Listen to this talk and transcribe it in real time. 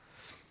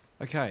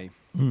Okay.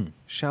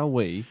 Shall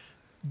we?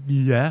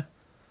 Yeah.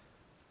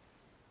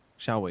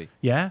 Shall we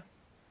Yeah.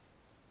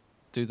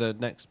 do the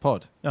next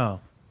pod? Oh.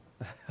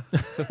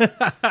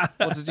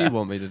 What did you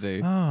want me to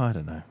do? Oh, I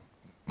don't know.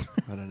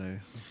 I don't know,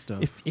 some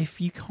stuff.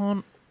 If you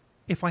can't,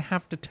 if I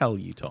have to tell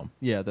you, Tom.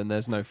 Yeah, then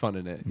there's no fun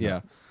in it. No.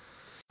 Yeah.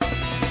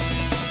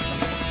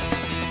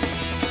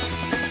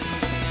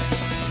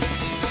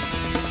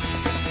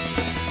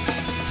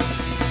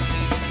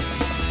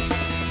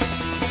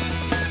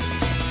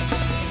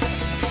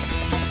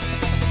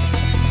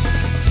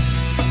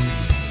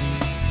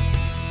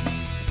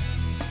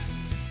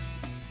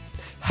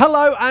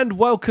 Hello and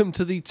welcome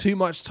to the Too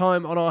Much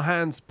Time on Our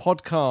Hands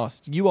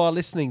podcast. You are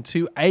listening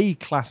to a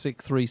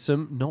classic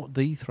threesome, not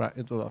the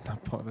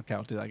Okay,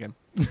 I'll do that again.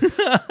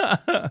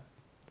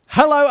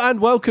 Hello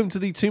and welcome to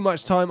the Too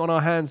Much Time on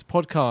Our Hands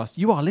podcast.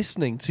 You are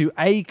listening to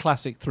a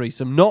classic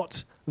threesome,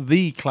 not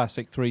the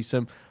classic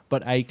threesome,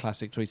 but a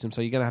classic threesome.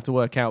 So you're going to have to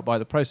work out by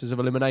the process of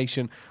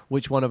elimination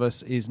which one of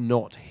us is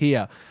not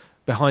here.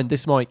 Behind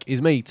this mic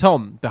is me,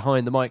 Tom.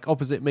 Behind the mic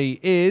opposite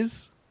me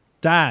is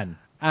Dan.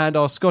 And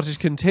our Scottish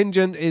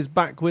contingent is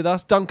back with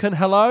us. Duncan,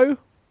 hello.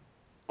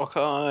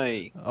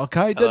 Okay.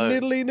 Okay,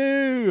 diddly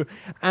new.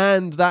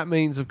 And that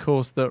means, of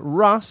course, that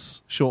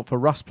Russ, short for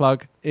Russ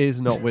Plug,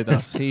 is not with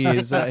us. He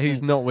is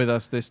he's not with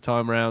us this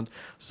time round.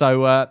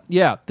 So,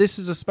 yeah, this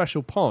is a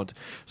special pod.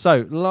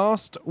 So,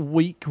 last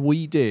week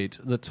we did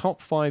the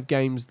top 5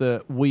 games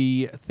that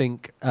we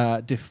think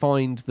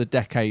defined the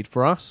decade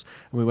for us.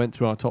 And we went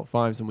through our top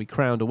 5s and we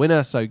crowned a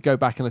winner. So, go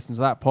back and listen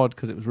to that pod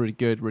because it was really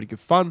good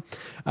fun.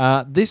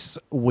 This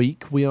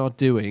week we are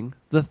doing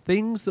the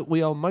things that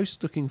we are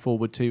most looking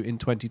forward to in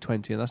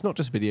 2020. And that's not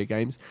just video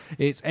games.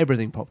 It's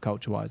everything pop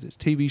culture-wise. It's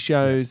TV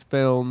shows,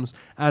 films,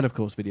 and, of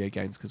course, video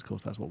games, because, of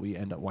course, that's what we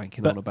end up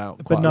wanking on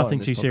about. But nothing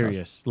too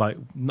serious. Like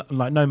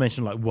no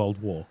mention like World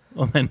War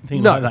or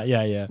anything No. like that.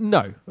 Yeah.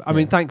 No. I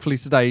mean, thankfully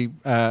today,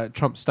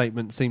 Trump's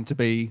statement seemed to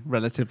be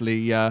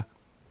relatively sober.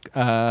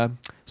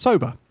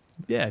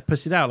 Yeah,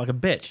 pussied out like a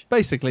bitch.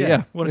 Basically,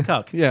 yeah. What a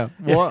cuck. Yeah.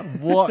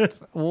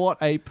 What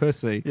a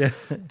pussy. Yeah.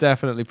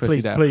 Definitely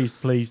pussied out.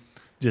 Please,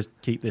 just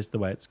keep this the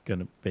way it's going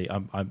to be.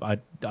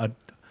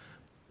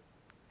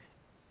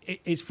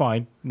 It's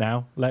fine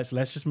now. Let's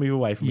just move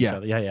away from each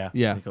other.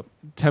 Yeah. Cool.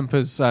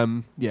 Tempers,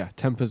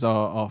 tempers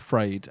are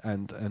frayed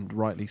and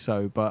rightly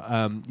so. But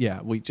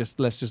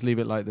let's just leave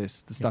it like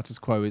this. The status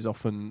quo is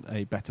often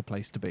a better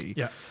place to be.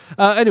 Yeah.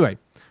 Anyway,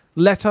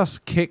 let us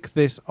kick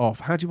this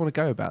off. How do you want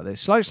to go about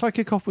this? Shall I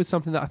kick off with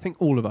something that I think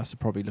all of us are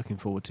probably looking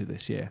forward to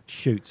this year?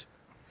 Shoot.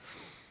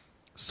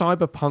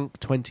 Cyberpunk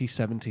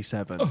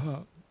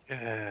 2077.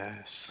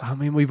 Yes. I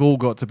mean, we've all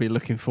got to be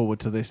looking forward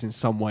to this in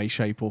some way,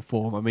 shape, or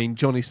form. I mean,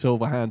 Johnny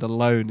Silverhand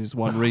alone is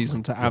one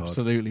reason to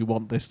absolutely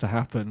want this to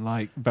happen,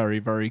 like, very,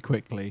 very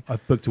quickly.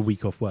 I've booked a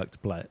week off work to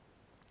play it.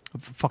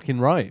 Fucking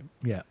right.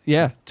 Yeah.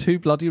 Yeah, too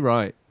bloody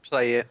right.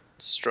 Play it,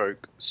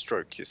 stroke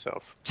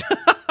yourself.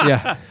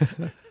 Yeah.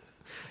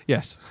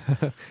 Yes.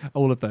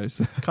 All of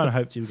those. Kind of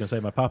hoped you were going to say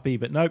my puppy,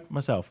 but nope,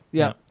 myself.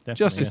 Yeah, No,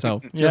 just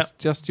definitely, yourself.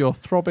 Just your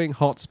throbbing,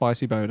 hot,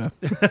 spicy boner.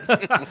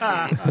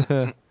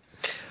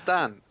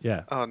 Dan.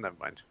 Yeah. Oh, never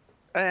mind.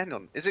 Hang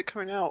on. Is it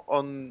coming out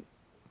on...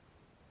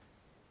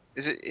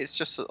 It's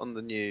just on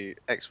the new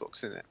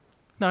Xbox, isn't it?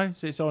 No,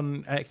 so it's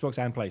on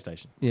Xbox and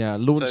PlayStation. Yeah,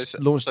 launch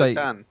So date.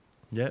 Dan,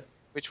 Yeah.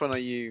 which one are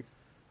you...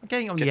 I'm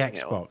getting it on Getting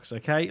the it on. Xbox,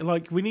 okay?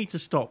 Like, we need to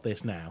stop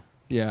this now,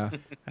 Yeah.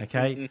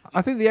 okay?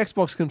 I think the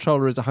Xbox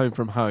controller is a home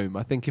from home.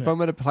 I think if Yeah. I'm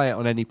going to play it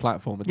on any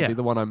platform, it'll Yeah. be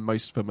the one I'm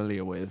most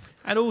familiar with.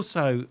 And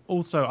also,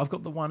 I've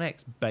got the One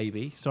X,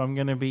 baby, so I'm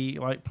going to be,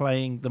 like,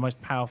 playing the most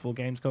powerful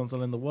games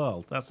console in the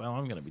world. That's how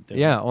I'm going to be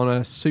doing Yeah, it. on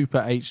a super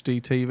HD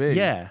TV.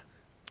 Yeah.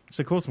 So,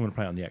 of course, I'm going to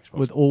play it on the Xbox.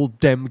 With all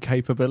dem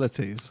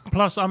capabilities.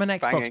 Plus, I'm an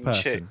Xbox Banging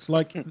person. chicks.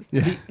 Like,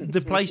 Yeah. the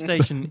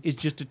PlayStation is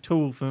just a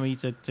tool for me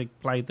to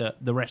play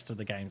the rest of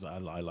the games that I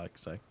like,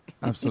 so...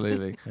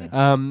 Absolutely.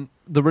 Yeah.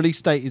 The release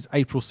date is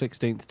April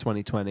 16th,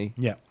 2020.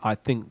 Yeah. I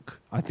think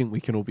we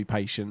can all be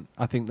patient.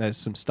 I think there's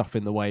some stuff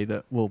in the way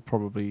that will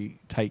probably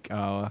take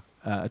our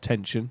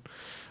attention.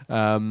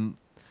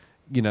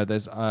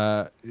 There's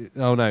oh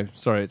no,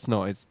 sorry, it's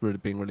not. It's really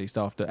being released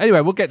after.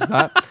 Anyway, we'll get to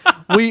that.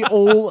 we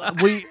all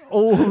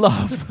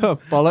love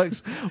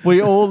bollocks. We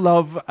all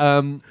love.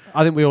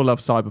 I think we all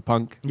love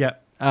Cyberpunk. Yeah.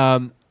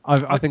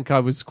 I think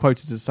I was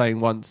quoted as saying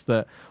once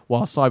that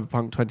while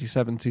Cyberpunk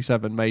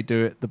 2077 may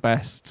do it the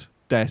best,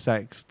 Deus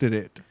Ex did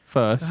it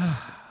first.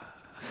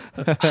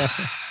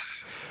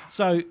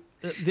 So...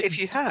 If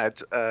you had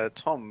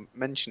Tom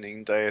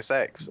mentioning Deus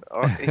Ex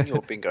in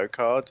your bingo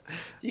card,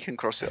 you can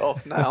cross it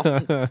off now.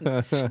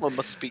 Someone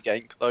must be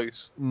getting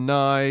close.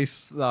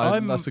 Nice.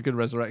 That's a good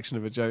resurrection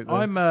of a joke. There.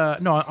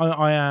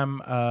 I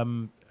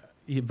am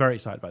very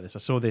excited about this. I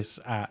saw this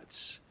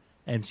at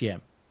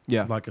MCM.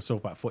 Yeah. Like I saw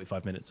about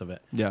 45 minutes of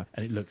it. Yeah.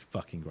 And it looked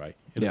fucking great.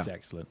 It looks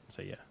excellent.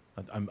 So yeah,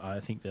 I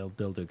think they'll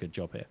do a good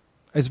job here.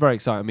 It's very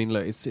exciting. I mean,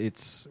 look,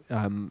 it's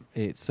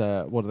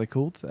what are they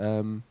called?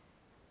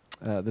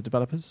 The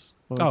developers.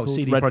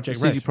 CD Projekt Red.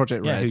 CD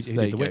Projekt Red. Yeah, who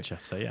did The Witcher.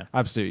 So yeah,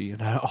 absolutely.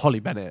 Holly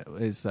Bennett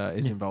is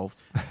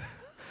involved.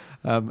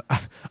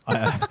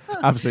 I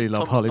absolutely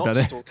love Tom's Holly not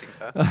Bennett. stalking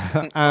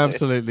her.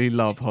 Absolutely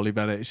love Holly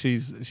Bennett.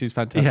 She's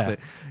fantastic.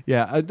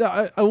 Yeah,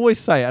 I always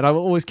say, and I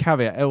will always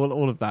caveat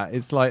all of that.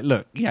 It's like,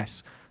 look,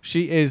 yes,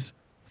 she is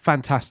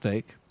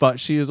fantastic, but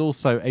she is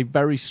also a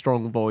very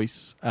strong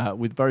voice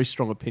with very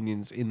strong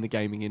opinions in the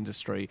gaming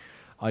industry.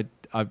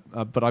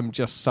 But I'm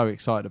just so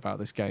excited about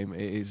this game.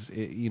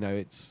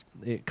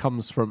 It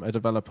comes from a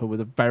developer with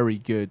a very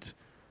good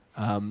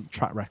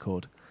track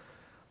record.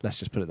 Let's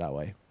just put it that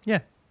way. Yeah.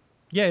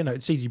 Yeah,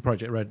 CD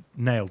Projekt Red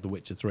nailed The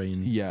Witcher 3.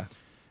 And Yeah.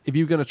 If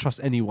you're going to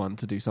trust anyone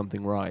to do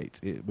something right,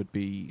 it would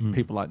be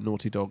people like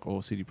Naughty Dog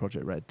or CD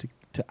Projekt Red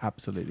to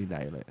absolutely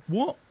nail it.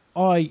 What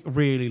I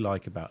really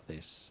like about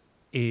this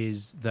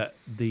is that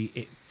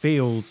it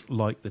feels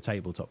like the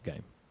tabletop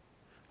game.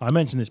 I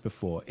mentioned this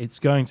before. It's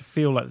going to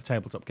feel like the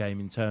tabletop game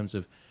in terms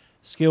of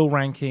skill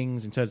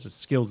rankings, in terms of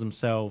skills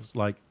themselves.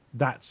 Like,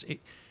 that's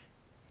it.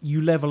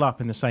 You level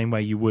up in the same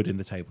way you would in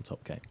the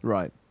tabletop game.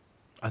 Right.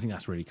 I think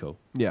that's really cool.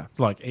 Yeah. It's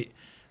like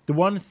the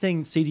one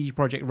thing CD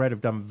Projekt Red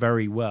have done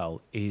very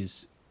well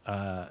is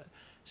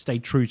stay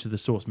true to the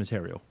source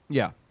material,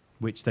 Yeah.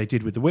 which they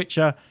did with The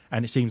Witcher,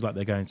 and it seems like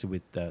they're going to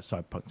with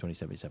Cyberpunk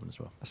 2077 as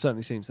well. It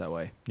certainly seems that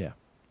way. Yeah.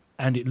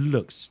 And it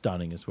looks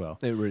stunning as well.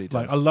 It really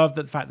does. Like, I love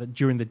the fact that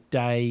during the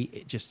day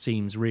it just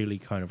seems really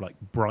kind of like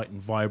bright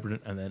and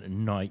vibrant, and then at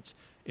night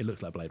it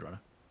looks like Blade Runner.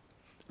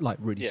 Like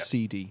really Yeah.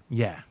 seedy.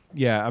 Yeah.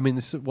 Yeah, I mean,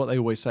 this is what they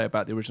always say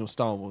about the original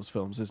Star Wars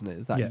films, isn't it?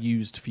 Is that Yeah.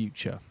 used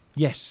future.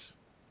 Yes.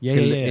 Yeah.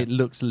 It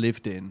looks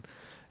lived in.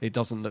 It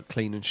doesn't look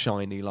clean and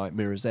shiny like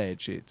Mirror's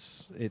Edge.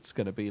 It's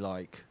going to be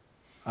like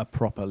a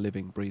proper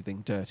living,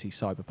 breathing, dirty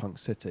cyberpunk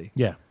city.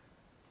 Yeah.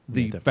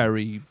 The Yeah, definitely.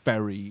 very,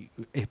 very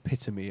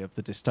epitome of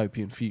the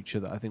dystopian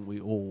future that I think we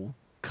all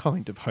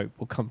kind of hope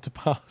will come to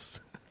pass.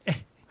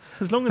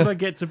 As long as I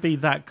get to be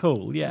that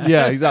cool, yeah.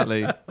 Yeah,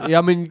 exactly. Yeah,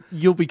 I mean,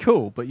 you'll be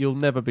cool, but you'll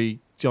never be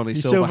Johnny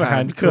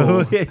Silverhand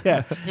cool.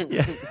 Yeah.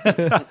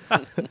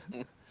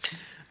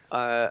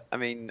 I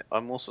mean,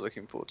 I'm also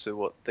looking forward to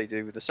what they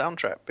do with the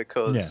soundtrack,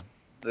 because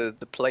the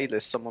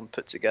playlist someone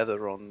put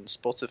together on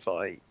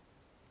Spotify,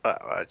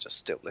 I just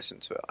still listen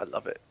to it. I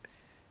love it.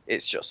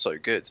 It's just so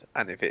good.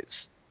 And if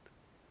it's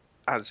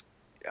I'm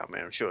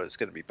sure it's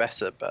going to be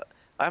better, but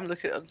I'm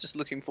just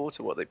looking forward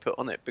to what they put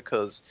on it,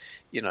 because,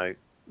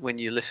 when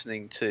you're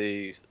listening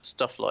to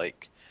stuff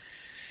like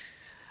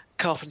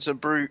Carpenter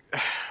Brute,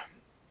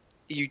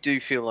 you do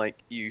feel like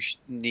you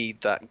need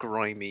that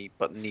grimy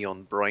but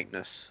neon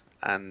brightness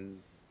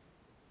and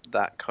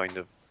that kind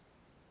of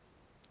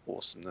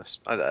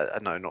awesomeness. I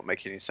know, not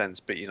making any sense,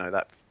 but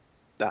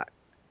that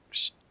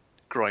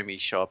grimy,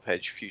 sharp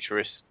edge,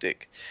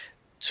 futuristic,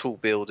 tall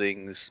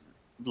buildings,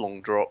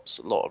 long drops,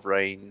 a lot of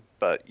rain,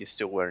 but you're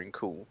still wearing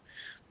cool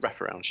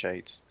wraparound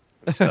shades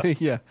and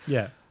stuff. Yeah.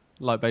 Yeah.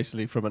 Like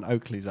basically from an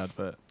Oakley's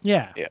advert.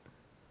 Yeah. Yeah.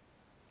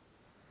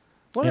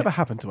 Whatever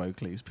happened to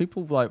Oakley's?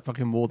 People like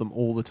fucking wore them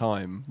all the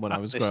time when I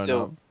was growing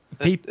up.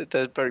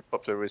 They're very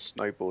popular with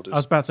snowboarders. I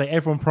was about to say,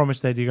 everyone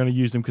promised they're going to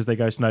use them because they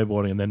go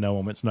snowboarding, and then no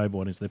one went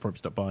snowboarding, so they probably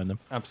stopped buying them.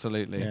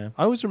 Absolutely. Yeah.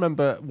 I always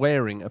remember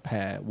wearing a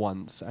pair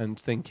once and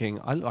thinking,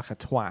 I look like a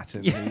twat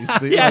in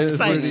these. Yeah,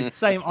 same.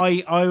 Same.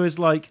 I was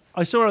like,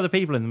 I saw other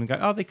people in them and go,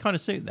 oh, they kind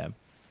of suit them.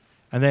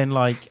 And then,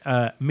 like,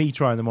 me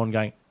trying them on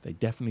going, they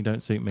definitely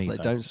don't suit me. They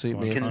don't suit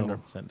me at all.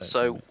 100% don't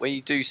So suit me. when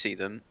you do see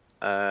them,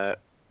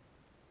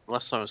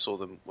 last time I saw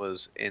them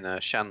was in a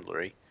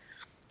chandlery,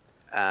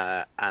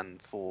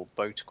 and for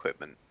boat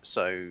equipment.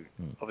 So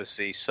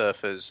obviously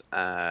surfers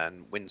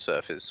and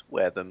windsurfers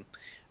wear them,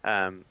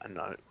 and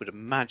I would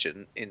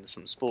imagine in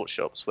some sports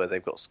shops where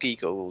they've got ski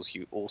goggles,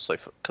 you also,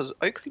 because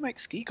Oakley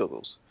makes ski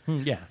goggles.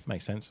 Yeah,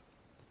 makes sense.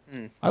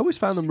 I always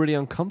found them really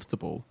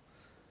uncomfortable.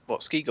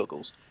 What, ski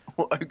goggles?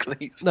 Or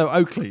Oakley's? No,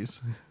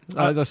 Oakley's.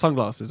 They're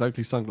sunglasses,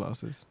 Oakley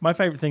sunglasses. My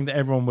favourite thing that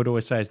everyone would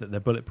always say is that they're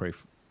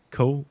bulletproof.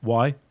 Cool.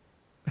 Why?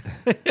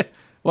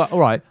 Well, all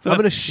right. I'm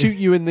going to shoot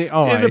you in the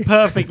eye.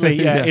 Perfectly,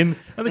 yeah. Yeah.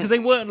 Because they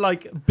weren't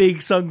like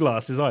big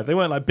sunglasses either. They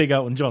weren't like big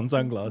Elton John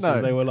sunglasses.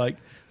 No. They were like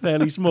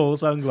fairly small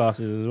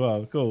sunglasses as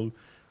well. Cool.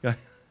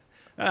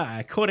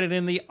 I caught it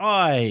in the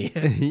eye.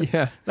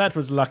 Yeah. That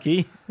was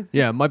lucky.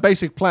 Yeah, my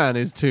basic plan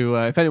is to,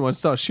 if anyone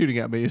starts shooting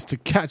at me, is to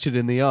catch it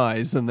in the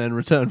eyes and then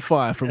return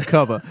fire from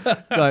cover.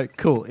 Like,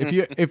 cool.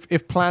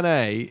 If plan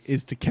A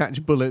is to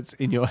catch bullets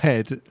in your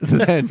head,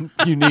 then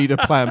you need a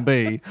plan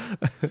B.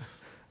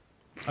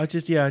 I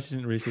just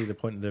didn't really see the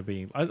point of there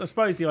being. I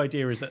suppose the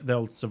idea is that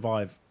they'll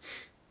survive.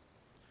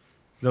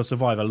 They'll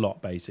survive a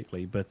lot,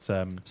 basically. But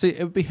See,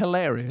 it would be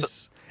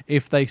hilarious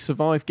if they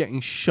survive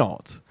getting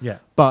shot, yeah,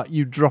 but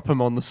you drop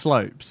them on the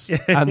slopes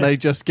and they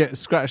just get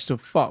scratched to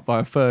fuck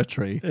by a fir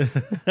tree.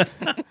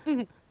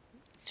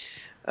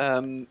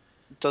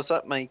 Does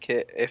that make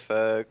it, if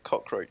a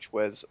cockroach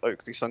wears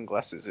Oakley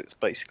sunglasses, it's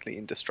basically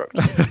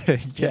indestructible?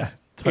 Yeah,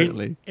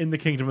 totally. In the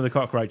Kingdom of the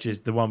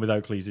Cockroaches, the one with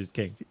Oakley's is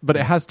king. But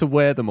it has to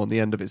wear them on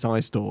the end of its eye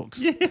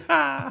stalks.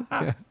 Yeah.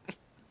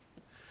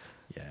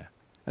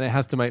 And it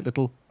has to make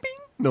little bing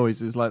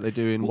noises like they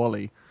do in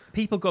WALL-E.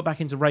 people got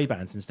back into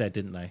Ray-Bans instead,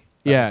 didn't they?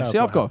 Yeah, That was see,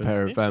 what I've got a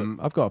happened. pair of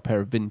I've got a pair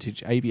of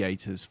vintage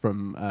aviators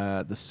from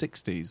the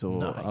 '60s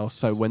Nice. or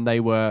so, when they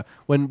were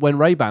when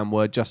Ray-Ban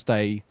were just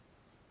a,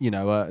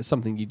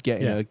 something you'd get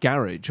in Yeah. a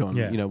garage on,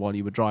 Yeah. while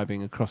you were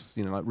driving across,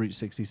 like Route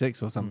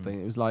 66 or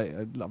something. It was like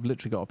I've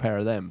literally got a pair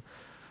of them.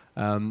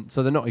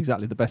 So they're not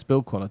exactly the best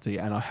build quality,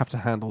 and I have to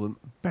handle them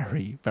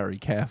very, very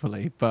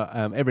carefully. But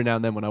every now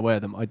and then when I wear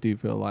them, I do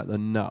feel like they're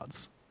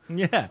nuts.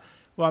 Yeah.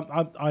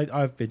 Well,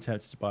 I've been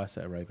tempted to buy a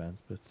set of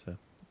Ray-Bans, but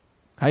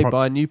Hey,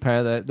 buy a new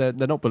pair.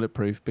 They're not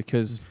bulletproof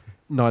because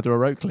neither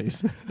are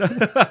Oakley's.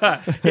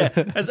 yeah.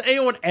 Has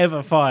anyone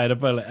ever fired a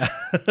bullet?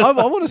 I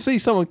want to see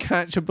someone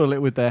catch a bullet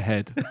with their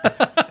head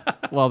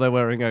while they're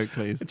wearing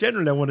Oakley's.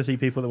 Generally, I want to see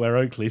people that wear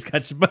Oakleys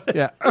catch a bullet.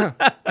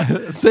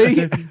 Yeah.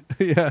 See?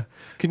 Yeah.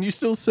 Can you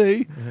still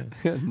see?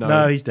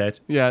 No, he's dead.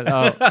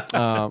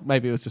 Yeah.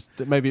 Maybe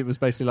it was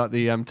basically like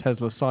the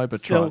Tesla Cybertruck.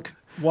 Still,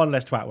 one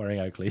less twat wearing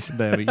Oakleys.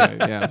 There we go.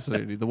 Yeah,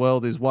 absolutely. The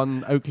world is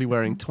one Oakley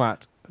wearing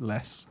twat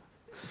less.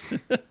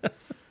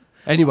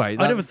 Anyway,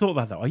 I never thought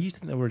about that. I used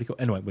to think they were really cool.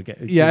 Anyway, we're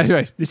getting.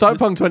 Anyway, this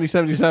Cyberpunk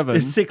 2077.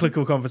 It's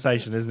cyclical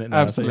conversation, isn't it? Now?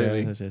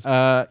 Absolutely.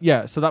 So,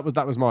 yeah, So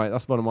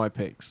that's one of my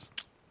picks.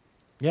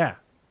 yeah.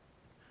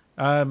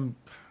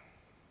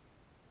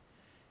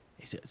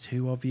 Is it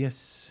too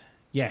obvious?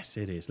 Yes,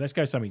 it is. Let's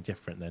go something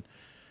different then.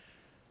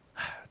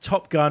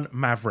 Top Gun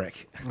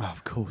Maverick. Oh,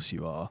 of course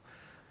you are.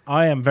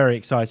 I am very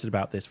excited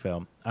about this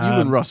film. You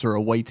and Russ are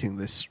awaiting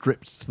this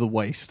stripped to the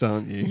waist,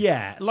 aren't you?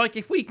 Yeah, like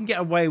if we can get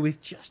away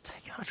with just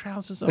taking our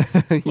trousers off,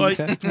 like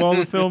while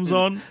the film's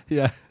on,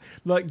 Yeah.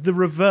 like the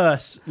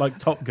reverse, like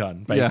Top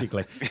Gun,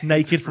 basically,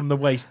 naked from the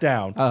waist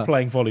down,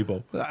 playing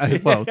volleyball.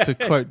 Well, to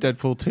quote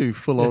Deadpool 2,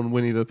 full on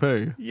Winnie the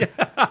Pooh. Yeah,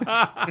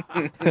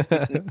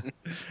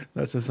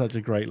 that's such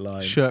a great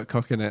line. Shirt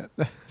cocking it.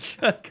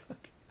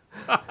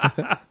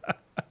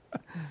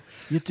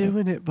 You're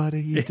doing it,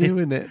 buddy. You're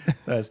doing it.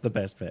 That's the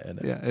best bit in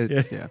it. Yeah,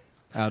 it's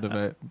out of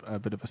a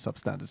bit of a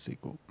substandard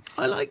sequel.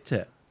 I liked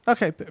it.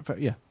 Okay,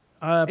 but yeah, it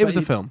but was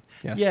a film.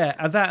 Yes. Yeah,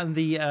 and that and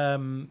the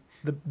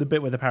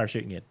bit where they're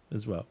parachuting in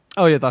as well.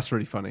 Oh yeah, that's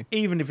really funny.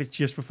 Even if it's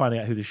just for finding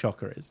out who the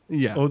Shocker is.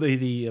 Yeah. Or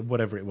the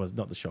whatever it was,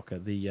 not the Shocker,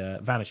 the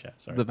Vanisher.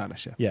 Sorry. The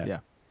Vanisher. Yeah.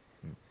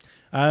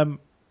 Yeah.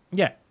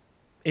 Yeah,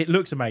 it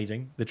looks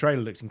amazing. The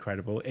trailer looks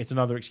incredible. It's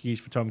another excuse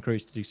for Tom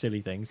Cruise to do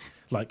silly things,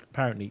 like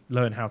apparently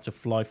learn how to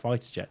fly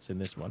fighter jets in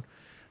this one.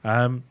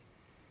 I'm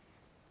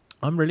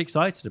really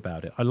excited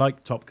about it. I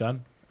like Top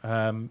Gun.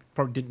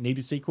 Probably didn't need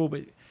a sequel, but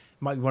it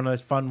might be one of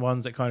those fun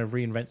ones that kind of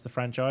reinvents the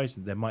franchise.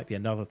 There might be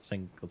another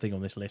thing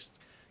on this list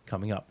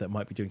coming up that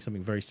might be doing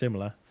something very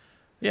similar.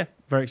 Yeah,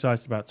 very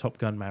excited about Top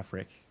Gun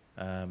Maverick.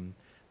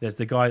 There's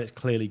the guy that's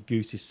clearly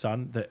Goose's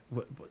son. That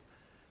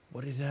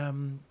what did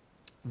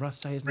Russ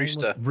say his name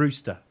was?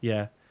 Rooster.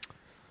 Yeah.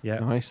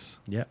 Nice.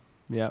 Yeah.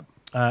 Yeah.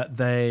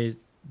 There's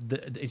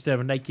instead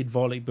of a naked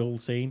volleyball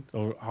scene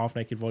or half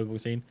naked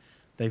volleyball scene,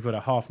 they've got a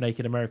half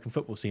naked American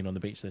football scene on the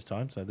beach this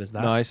time. So there's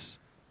that. Nice.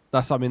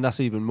 That's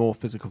even more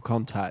physical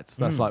contact.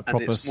 That's like And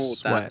proper it's more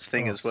sweat.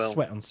 dancing as well.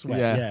 Sweat on sweat.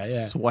 Yeah, Yeah.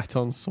 sweat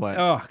on sweat.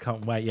 Oh, I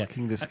can't wait. Yeah.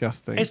 Fucking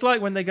disgusting. It's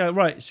like when they go,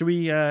 right, should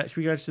we go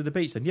to the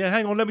beach then? Yeah,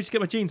 hang on, let me just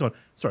get my jeans on.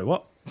 Sorry,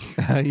 what?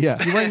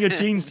 Yeah. You're wearing your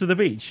jeans to the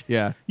beach?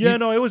 Yeah. Yeah,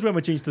 no, I always wear my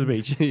jeans to the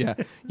beach. Yeah.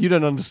 You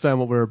don't understand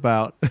what we're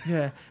about.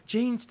 Yeah.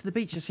 Jeans to the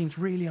beach just seems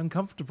really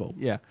uncomfortable.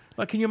 Yeah.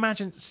 Like, can you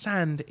imagine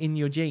sand in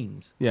your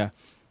jeans? Yeah.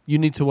 You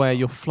need to wear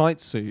your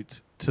flight suit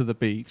to the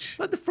beach.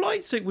 Like, the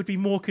flight suit would be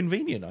more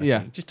convenient, I Yeah.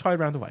 think. Just tied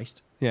around the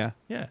waist. Yeah.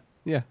 Yeah.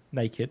 Yeah.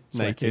 Naked,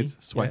 sweaty.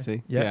 Naked,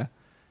 sweaty. Yeah. Yeah.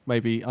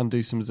 Maybe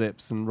undo some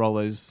zips and roll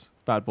those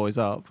bad boys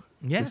up.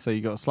 Yeah. Just so you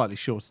got slightly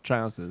shorter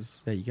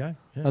trousers. There you go.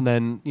 Yeah. And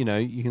then, you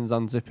can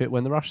unzip it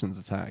when the Russians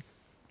attack.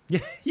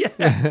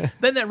 Yeah.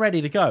 Then they're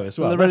ready to go as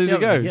well. Well, they're ready That's to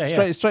the go. other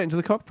thing. Straight into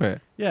the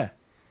cockpit. Yeah.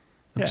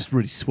 I'm just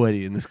really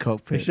sweaty in this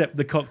cockpit. Except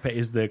the cockpit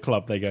is the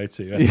club they go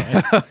to.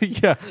 Right?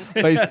 Yeah.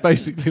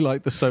 Basically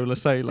like the Solar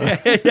Sailor.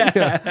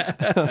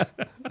 Yeah.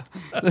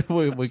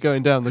 We're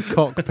going down the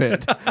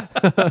cockpit.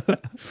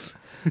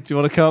 Do you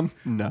want to come?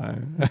 No.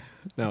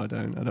 No, I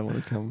don't. I don't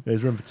want to come.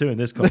 There's room for two in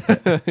this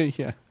cockpit.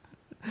 Yeah.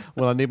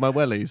 Well, I need my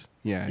wellies.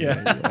 Yeah.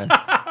 Yeah.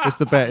 It's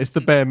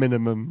the bare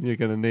minimum you're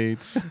going to need.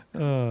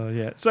 Oh,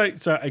 yeah. So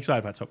excited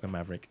about Top Gun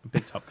Maverick. A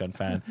big Top Gun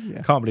fan.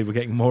 Yeah. Can't believe we're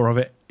getting more of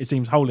it. It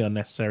seems wholly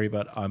unnecessary,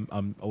 but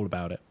I'm all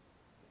about it.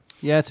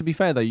 Yeah, to be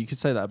fair, though, you could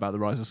say that about The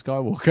Rise of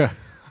Skywalker.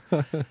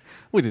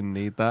 We didn't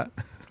need that.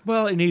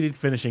 Well, it needed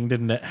finishing,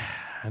 didn't it?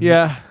 And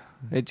Yeah.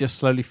 It just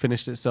slowly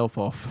finished itself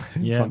off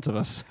in Yeah. front of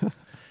us.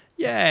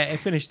 Yeah, it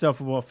finished itself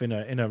off in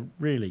a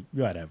really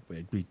whatever.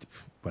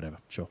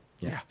 Sure.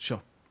 Yeah.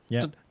 Sure.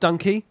 Yeah.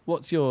 Dunkey,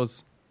 what's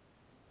yours?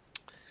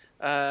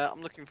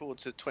 I'm looking forward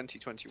to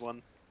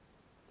 2021.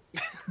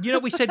 You know,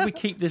 we said we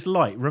keep this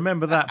light.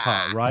 Remember that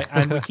part, right?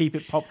 And we keep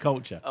it pop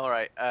culture. All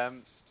right.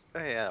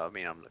 Yeah, I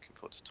mean, I'm looking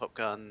forward to Top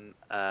Gun.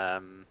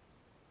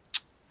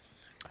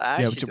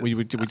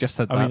 We just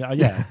said that. I mean,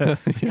 yeah.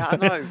 Yeah, I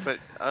know, but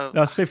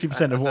That's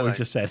 50% of what I don't we've know.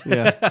 just said.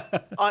 Yeah.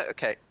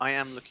 I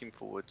am looking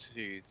forward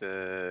to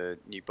the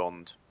new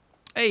Bond.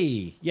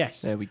 Hey,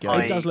 yes. There we go.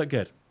 It does look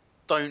good.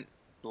 don't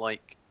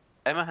like.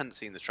 Emma hadn't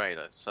seen the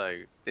trailer, so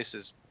this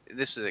is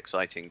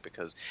exciting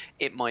because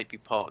it might be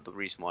part of the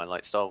reason why I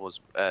like Star Wars.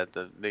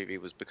 The movie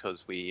was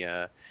because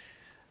it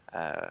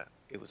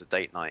was a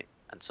date night,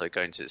 and so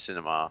going to the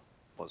cinema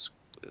was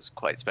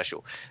quite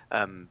special.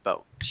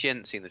 But she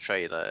hadn't seen the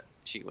trailer.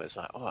 She was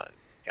like, "Oh,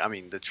 I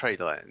mean, the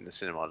trailer in the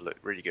cinema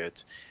looked really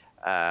good,"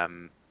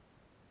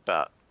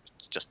 but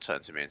just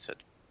turned to me and said,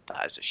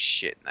 "That is a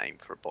shit name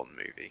for a Bond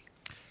movie."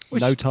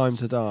 No Time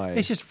to Die.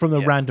 It's just from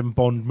the random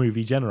Bond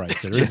movie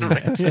generator, isn't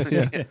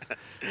it?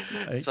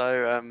 Yeah.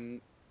 So, I'm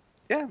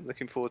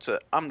looking forward to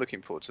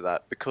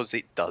that because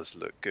it does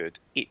look good.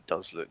 It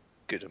does look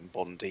good and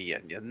Bondy,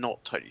 and you're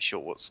not totally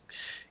sure what's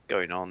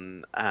going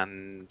on.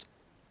 And,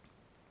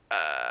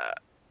 I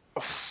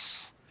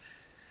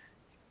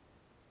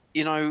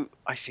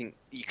think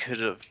you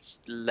could have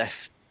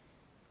left.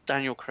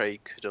 Daniel Craig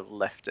could have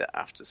left it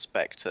after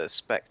Spectre.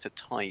 Spectre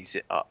ties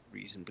it up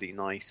reasonably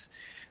nice.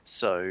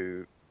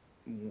 So,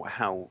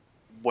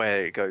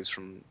 where it goes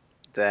from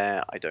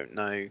there, I don't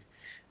know.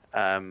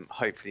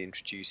 Hopefully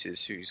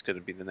introduces who's going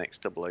to be the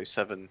next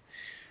 007,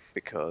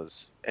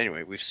 because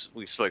anyway,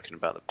 we've spoken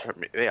about the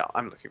premiere. Yeah,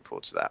 I'm looking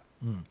forward to that.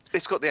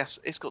 It's got the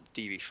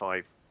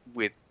DV5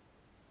 with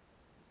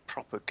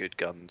proper good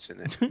guns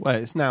in it. Well,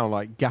 it's now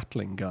like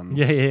Gatling guns.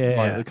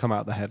 Yeah. That come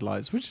out the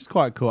headlights, which is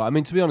quite cool. I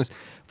mean, to be honest,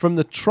 from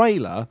the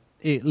trailer,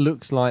 it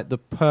looks like the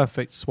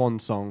perfect swan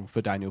song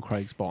for Daniel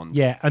Craig's Bond.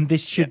 Yeah, and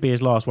this should be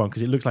his last one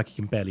because it looks like he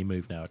can barely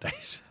move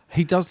nowadays.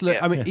 He does look.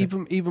 Yeah. I mean,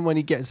 even when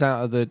he gets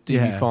out of the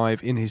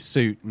DB5 in his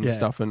suit and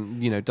stuff,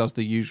 and does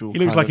the usual. He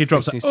looks like he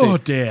drops like, oh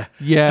dear.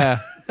 Yeah,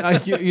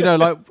 I'm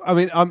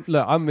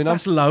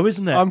That's low,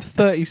 isn't it? I'm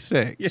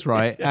 36,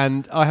 right,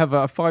 and I have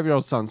a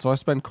 5-year-old son, so I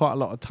spend quite a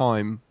lot of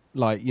time,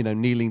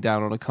 kneeling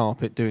down on a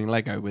carpet doing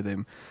Lego with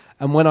him.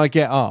 And when I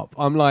get up,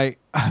 I'm like,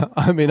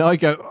 I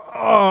go,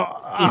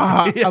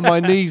 and my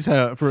knees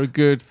hurt for a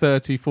good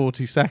 30,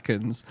 40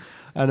 seconds.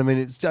 And I mean,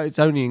 it's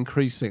only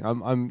increasing.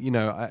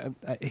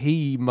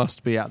 He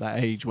must be at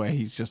that age where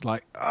he's just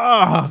like,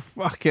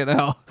 fucking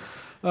hell.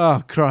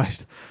 Oh,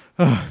 Christ.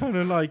 Kind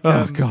of like,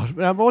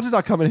 God. What did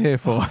I come in here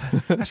for?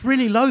 That's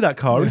really low, that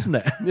car, isn't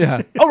it?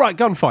 Yeah. All right,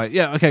 gunfight.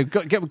 Yeah, okay, go.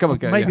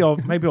 Maybe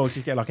Yeah. I'll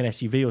just get like an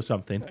SUV or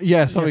something.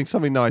 Yeah,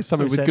 something nice,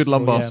 something with good sensible,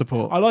 lumbar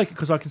support. I like it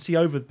because I can see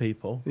over the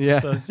people. Yeah.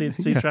 So see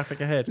traffic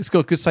ahead. It's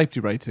got good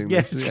safety rating.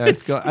 Yes,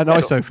 it's got an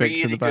Got ISOFIX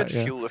really in the back.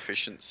 good fuel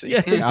efficiency.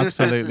 Yeah. Yeah,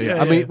 absolutely.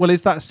 Yeah, I mean, yeah. well,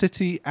 is that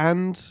city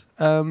and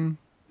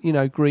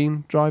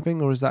green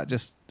driving, or is that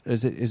just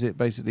is it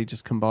basically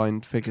just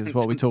combined figures?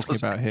 What are we talking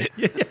about here?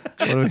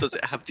 Does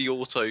it have the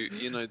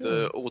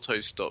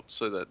auto stop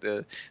so that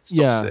the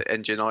stops the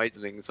engine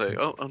idling?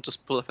 So, I'll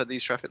just pull up at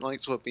these traffic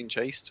lights while being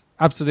chased.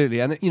 Absolutely,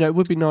 and it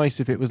would be nice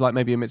if it was like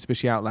maybe a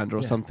Mitsubishi Outlander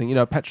or something.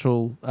 A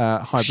petrol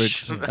hybrid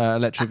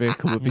electric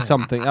vehicle would be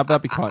something.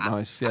 That'd be quite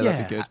nice. Yeah,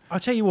 that'd be good. I'll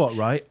tell you what,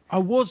 right? I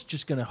was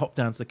just going to hop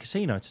down to the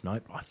casino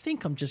tonight, but I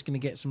think I'm just going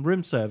to get some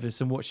room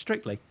service and watch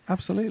Strictly.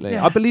 Absolutely.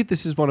 Yeah. I believe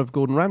this is one of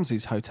Gordon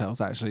Ramsay's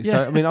hotels, actually.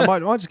 So, Yeah. I mean, I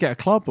might just get a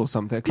club or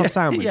something, a club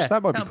sandwich. yeah.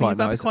 That might be quite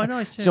that'd nice. be quite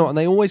nice, Do you know what? And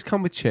they always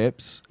come with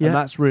chips, Yeah. and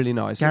that's really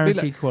nice. It'd be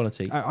Guaranteed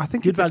quality. I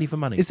think Good value for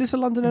money. Is this a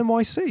London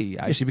NYC,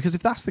 actually? Because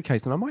if that's the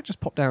case, then I might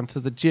just pop down to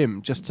the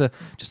gym just to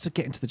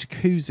get into the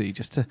jacuzzi,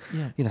 just to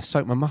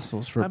soak my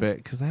muscles for a bit,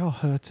 because they are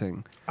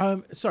hurting.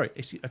 Sorry,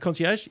 is it a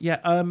concierge?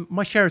 Yeah.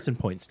 My Sheraton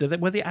points,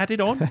 were they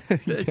added on?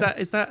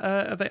 Is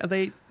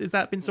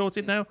that been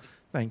sorted now?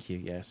 Thank you.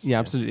 Yes. Yeah, yes,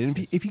 absolutely. yes,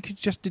 And if you could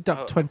just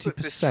deduct I put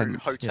this through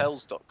 20%.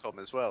 hotels.com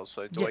as well.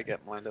 So do Yeah. I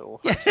get my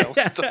little hotel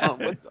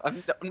stuff?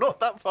 I'm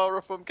not that far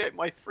off from getting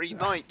my free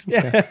night.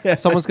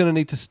 Someone's going to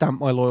need to stamp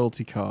my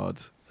loyalty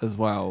card as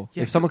well.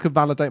 Yeah. If someone could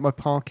validate my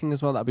parking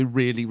as well, that'd be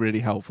really,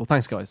 really helpful.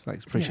 Thanks, guys.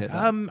 Thanks. Appreciate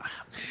that.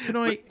 Can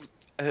I?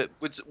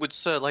 Would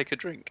Sir like a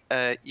drink?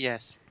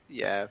 Yes.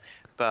 Yeah.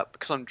 But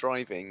because I'm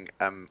driving,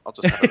 I'll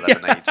just have a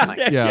lemonade.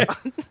 Thanks. Yeah.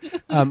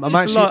 I'm Just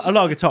actually. a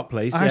lager top,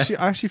 please. I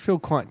actually feel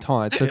quite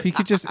tired. So if you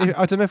could just,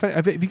 I don't know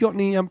have you got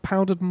any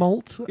powdered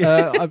malt?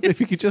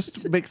 If you could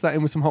just mix that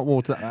in with some hot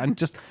water and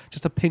just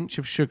a pinch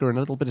of sugar and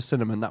a little bit of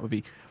cinnamon, that would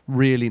be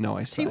really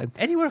nice. See,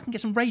 anywhere I can get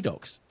some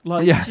Radox.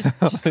 Like, Yeah.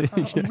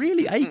 I'm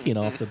really aching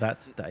after that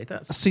today.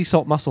 That's Sea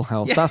salt muscle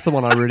health. That's the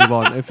one I really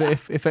want.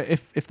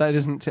 If that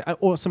isn't,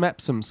 or some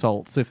Epsom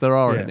salts if there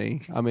are Yeah.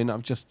 any. I mean,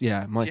 I've just Do you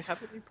have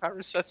any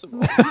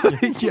paracetamol?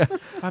 yeah.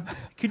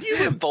 could you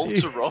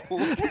Voltarol?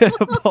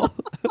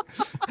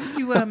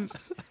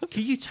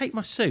 can you take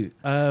my suit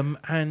and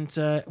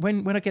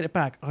when I get it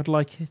back, I'd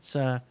like it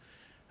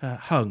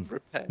hung,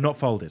 Repaired. not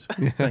folded.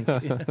 Thank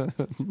you.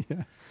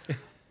 Yeah.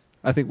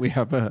 I think we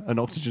have an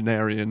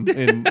octogenarian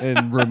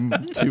in room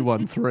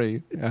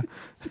 213. Yeah.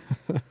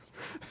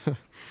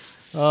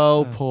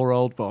 Oh, poor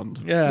old Bond.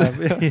 Yeah,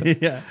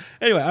 yeah.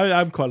 Anyway,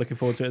 I'm quite looking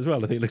forward to it as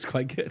well. I think it looks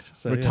quite good.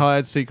 So,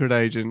 Retired secret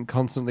agent,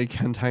 constantly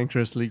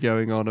cantankerously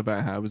going on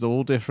about how it was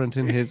all different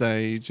in his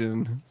age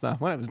and stuff.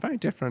 Well, it was very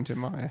different in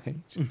my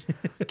age.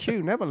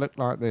 Q never looked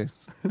like this.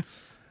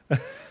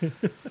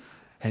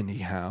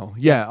 Anyhow,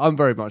 yeah, I'm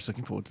very much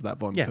looking forward to that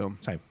Bond Yeah, film.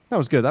 same. That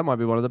was good. That might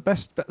be one of the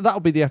best. That'll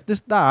be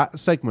that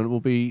segment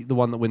will be the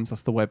one that wins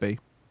us the Webby.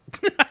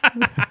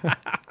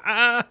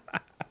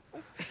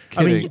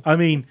 Kidding. I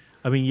mean,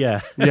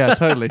 yeah. Yeah,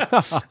 totally.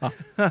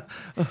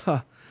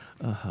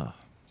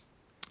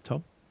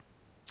 Tom,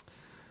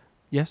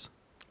 Yes.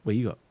 what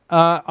you got?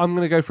 I'm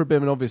going to go for a bit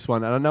of an obvious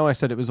one, and I know I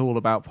said it was all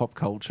about pop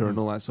culture and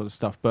all that sort of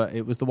stuff, but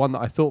it was the one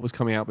that I thought was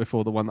coming out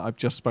before the one that I've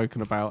just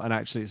spoken about, and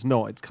actually it's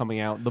not. It's coming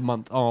out the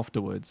month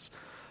afterwards,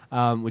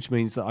 which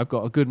means that I've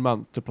got a good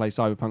month to play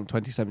Cyberpunk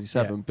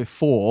 2077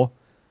 before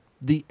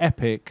the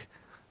epic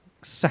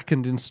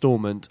second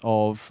installment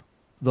of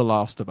The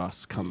Last of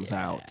Us comes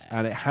out,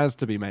 and it has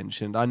to be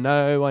mentioned. I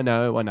know. We're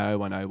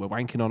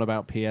wanking on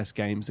about PS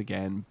games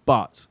again,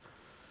 but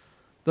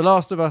The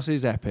Last of Us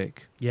is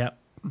epic. Yeah,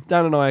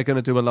 Dan and I are going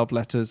to do a love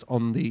letters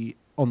on the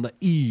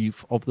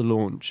eve of the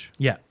launch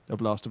yeah.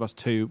 of Last of Us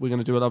 2. We're going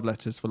to do a love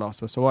letters for Last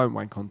of Us, so I won't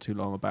wank on too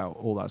long about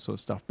all that sort of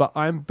stuff. But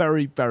I'm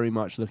very, very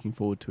much looking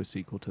forward to a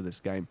sequel to this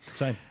game.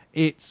 Same.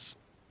 It's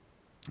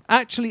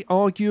actually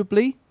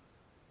arguably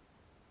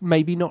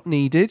maybe not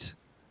needed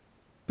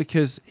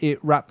because it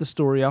wrapped the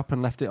story up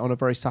and left it on a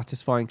very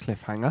satisfying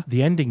cliffhanger.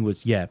 The ending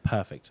was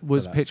perfect. for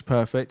Was that. pitch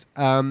perfect.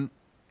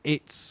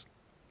 It's,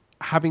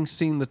 having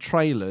seen the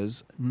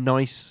trailers,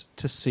 nice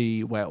to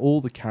see where all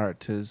the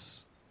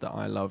characters that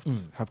I loved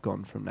have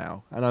gone from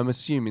now. And I'm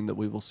assuming that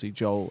we will see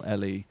Joel,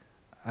 Ellie,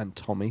 and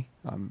Tommy.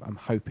 I'm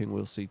hoping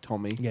we'll see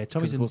Tommy. Yeah, Tommy's 'cause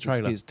of in the course it's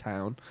trailer. his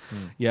town.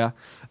 Yeah.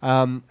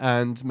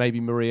 And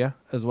maybe Maria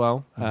as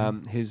well.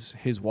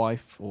 His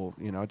wife, or,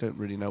 I don't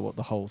really know what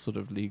the whole sort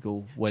of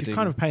legal wedding... She's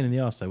kind of a pain in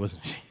the arse, though,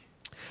 wasn't she?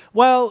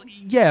 Well,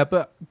 yeah,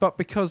 but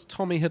because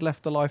Tommy had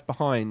left the life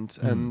behind,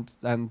 and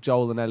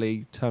Joel and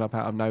Ellie turn up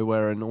out of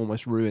nowhere and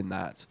almost ruin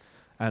that,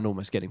 and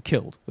almost get him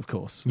killed, of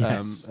course,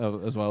 Yes.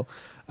 as well.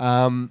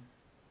 I'm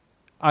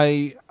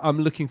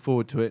looking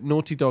forward to it.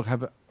 Naughty Dog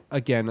have,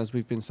 again, as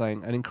we've been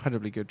saying, an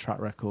incredibly good track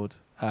record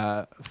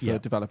for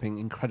developing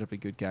incredibly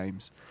good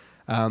games.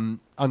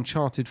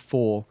 Uncharted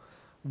 4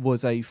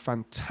 was a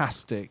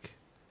fantastic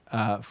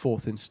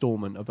fourth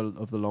installment of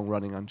the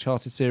long-running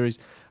Uncharted series,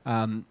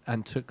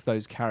 and took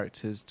those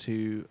characters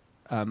to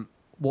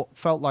what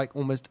felt like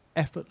almost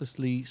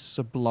effortlessly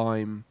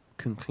sublime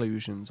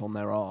conclusions on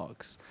their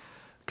arcs,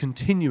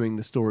 continuing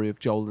the story of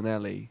Joel and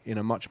Ellie in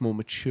a much more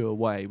mature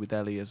way with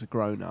Ellie as a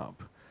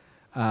grown-up,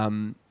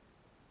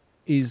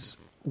 is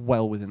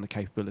well within the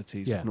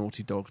capabilities of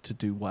Naughty Dog to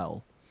do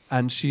well.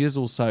 And she is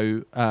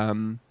also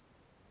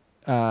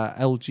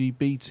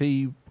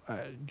LGBT...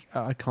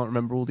 I can't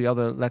remember all the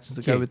other letters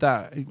that Q. go with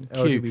that. Q.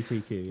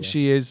 LGBTQ, yeah.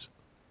 She is,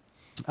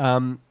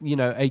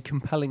 a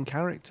compelling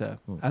character,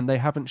 and they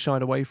haven't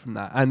shied away from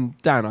that.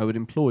 And Dan, I would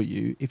implore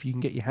you, if you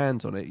can get your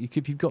hands on it,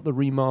 if you've got the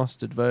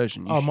remastered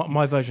version,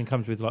 my version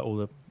comes with like all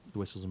the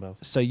whistles and bells.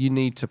 so you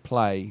need to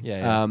play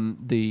Yeah.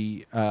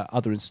 the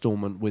other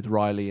installment with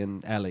Riley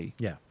and Ellie.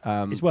 Yeah,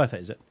 it's worth it,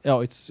 is it?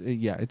 Oh, it's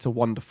a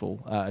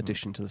wonderful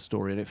addition to the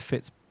story, and it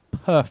fits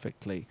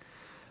perfectly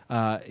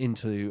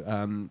into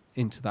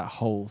that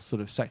whole sort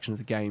of section of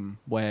the game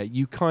where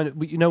you kind of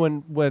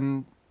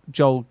when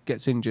Joel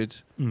gets injured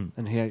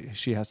and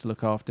she has to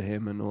look after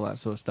him and all that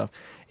sort of stuff.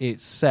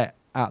 It's set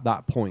at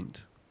that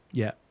point.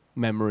 Yeah,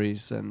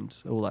 Memories and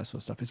all that sort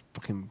of stuff. It's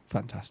fucking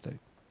fantastic.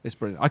 It's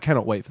brilliant. I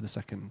cannot wait for the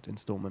second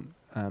installment.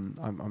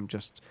 I'm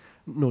just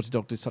Naughty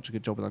Dog did such a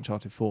good job with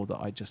Uncharted 4 that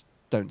I just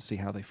don't see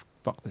how they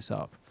fuck this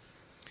up.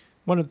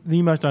 one of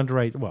the most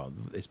underrated. Well,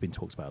 it's been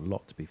talked about a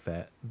lot. To be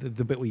fair,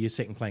 the bit where you're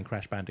sitting playing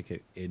Crash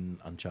Bandicoot in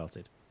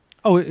Uncharted.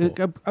 Oh,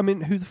 I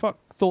mean, who the fuck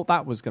thought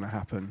that was going to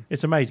happen?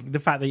 It's amazing. The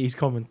fact that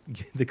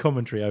the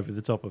commentary over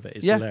the top of it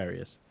is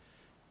hilarious.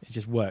 It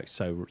just works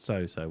so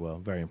well.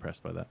 Very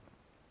impressed by that.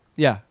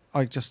 Yeah,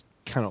 I just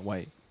cannot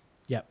wait.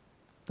 Yep.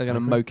 They're going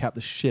to mocap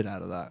the shit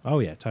out of that. Oh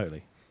yeah,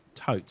 totally.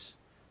 Totes.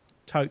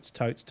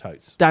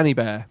 Danny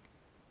Bear.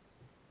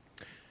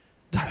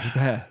 Danny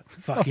Bear.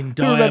 Fucking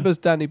Who remembers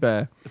Danny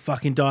Bear?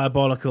 fucking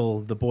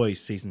diabolical. The Boys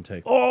season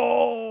 2.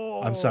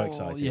 Oh, I'm so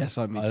excited. Yes,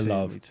 I me too.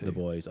 love The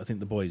Boys. I think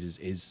The Boys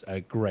is a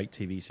great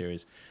TV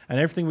series, and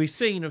everything we've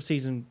seen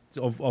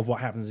of what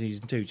happens in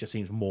season 2 just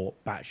seems more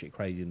batshit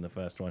crazy than the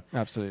first one.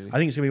 Absolutely. I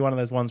think it's gonna be one of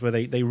those ones where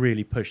they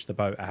really push the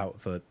boat out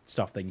for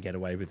stuff they can get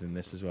away with in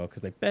this as well,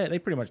 because they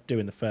pretty much do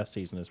in the first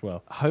season as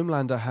well.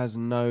 Homelander has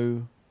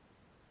no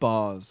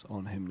bars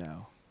on him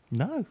now.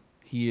 No,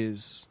 He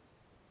is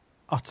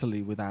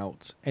utterly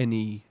without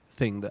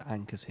anything that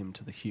anchors him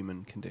to the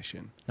human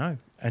condition. no,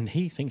 and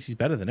he thinks he's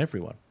better than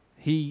everyone.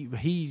 He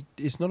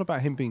it's not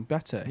about him being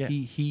better. Yeah.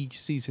 He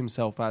sees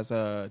himself as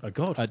a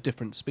god, a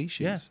different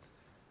species.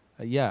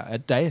 A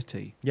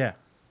deity. Yeah.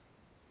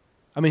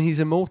 I mean, he's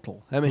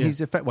immortal. I mean, Yeah.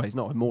 he's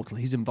not immortal.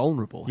 He's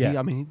invulnerable.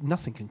 Yeah.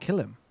 Nothing can kill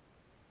him.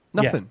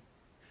 Nothing.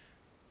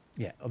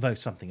 Yeah, although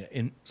something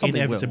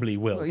Something inevitably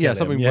will. Yeah, kill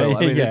something him. will. I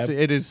mean, yeah.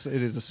 it is a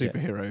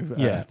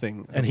superhero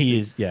thing. And he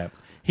is,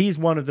 he's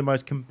one of the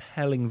most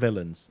compelling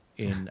villains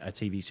in a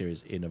TV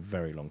series in a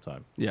very long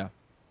time. Yeah,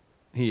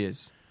 he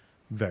is.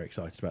 very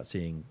excited about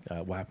seeing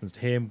what happens to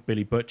him.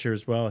 Billy Butcher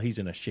as well. He's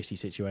in a shitty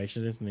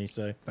situation, isn't he?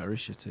 So Very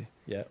shitty.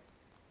 yeah,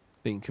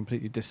 Being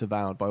completely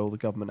disavowed by all the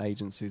government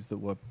agencies that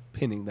were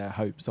pinning their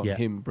hopes on Yeah.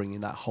 him bringing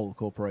that whole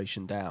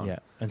corporation down. yeah,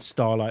 and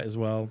Starlight as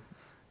well.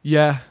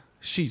 Yeah,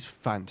 she's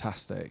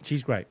fantastic.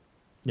 She's great.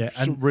 Yeah,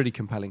 She's a and really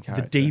compelling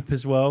character. the Deep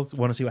as well.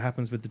 Want to see what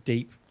happens with the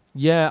Deep?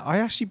 Yeah, I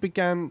actually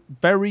began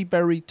very,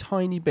 very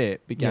tiny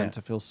bit Yeah.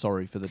 to feel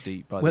sorry for the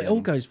Deep. By Well, the it all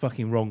end. goes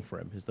fucking wrong for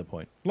him. Is the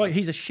point? Like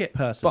he's a shit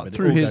person, but it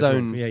through all his goes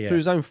own wrong. Yeah. through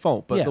his own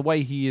fault. But Yeah. the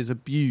way he is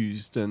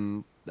abused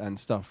and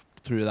stuff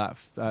through that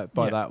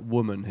by Yeah. that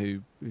woman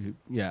who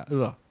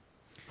ugh,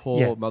 poor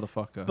Yeah.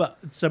 motherfucker.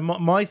 But so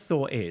my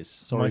thought is,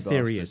 Sorry, my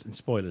theory bastard. is, and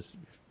spoilers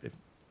if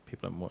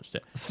people haven't watched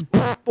it.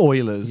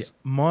 Oilers.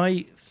 Yeah,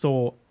 my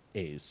thought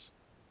is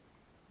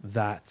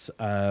that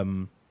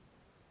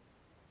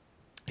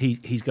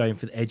he's going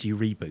for the edgy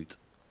reboot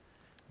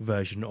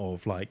version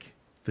of like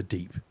the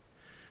Deep.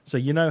 So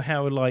you know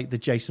how like the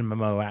Jason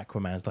Momoa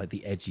Aquaman's like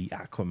the edgy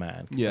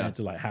Aquaman compared Yeah.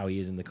 to like how he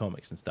is in the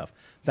comics and stuff.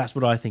 That's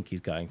what I think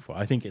he's going for.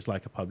 I think it's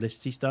like a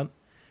publicity stunt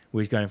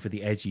where he's going for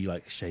the edgy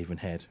like shaven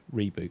head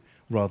reboot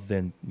rather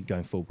than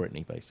going full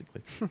Britney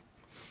basically.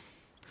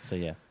 So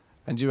yeah.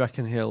 And do you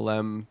reckon he'll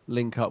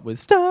link up with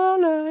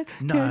Starlight?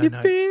 No, Can you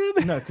no. feel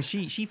me? No, because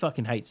she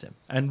fucking hates him,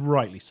 and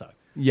rightly so.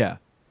 Yeah.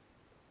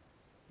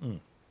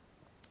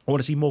 I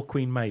want to see more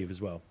Queen Maeve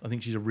as well. I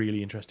think she's a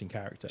really interesting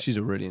character. She's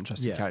a really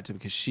interesting Yeah. character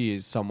because she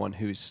is someone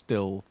who is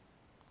still,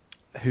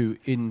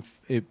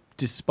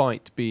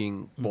 despite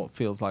being what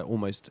feels like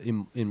almost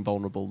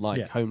invulnerable, like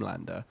Yeah.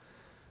 Homelander,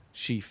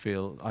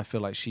 I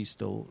feel like she's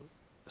still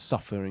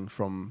suffering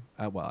from,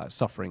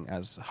 suffering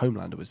as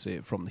Homelander would see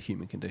it from the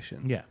human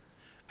condition. Yeah.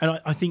 And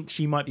I think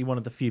she might be one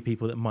of the few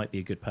people that might be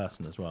a good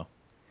person as well.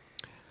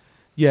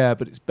 Yeah,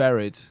 but it's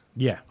buried.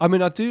 Yeah. I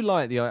mean, I do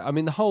like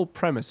the whole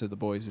premise of The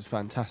Boys is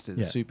fantastic.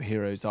 The Yeah.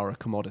 superheroes are a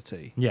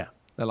commodity. Yeah.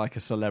 They're like a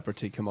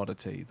celebrity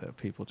commodity that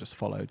people just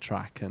follow,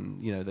 track,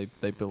 and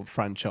they build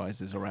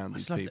franchises around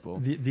these people.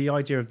 The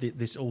idea of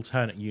this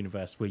alternate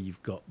universe where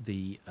you've got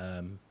the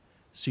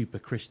super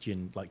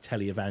Christian like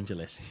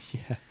televangelist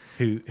Yeah.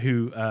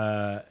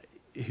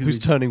 who's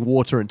turning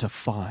water into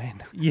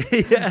fine.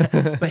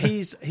 yeah, but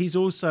he's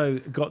also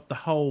got the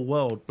whole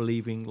world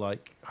believing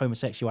like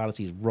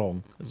homosexuality is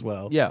wrong as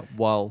well. Yeah,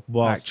 while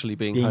Whilst actually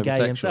being gay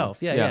homosexual. himself.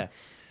 Yeah.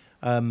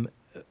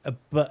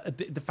 But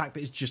the fact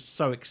that it's just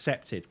so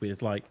accepted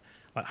with like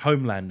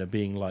Homelander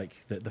being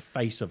like the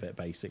face of it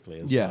basically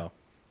as Yeah. well.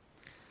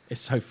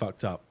 It's so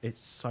fucked up.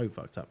 It's so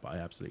fucked up, but I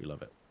absolutely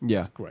love it.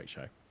 Yeah, It's a great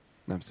show.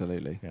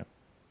 absolutely. Yeah.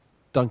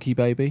 Donkey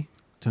baby,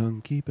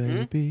 donkey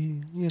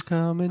baby, you're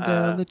coming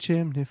down the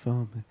chimney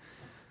for me.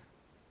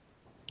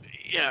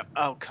 Yeah,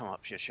 I'll come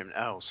up your chimney.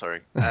 Oh,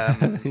 sorry.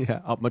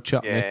 Yeah, up my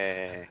chutney.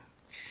 Yeah.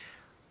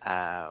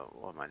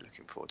 What am I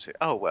looking forward to?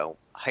 Oh, well,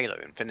 Halo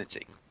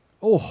Infinity.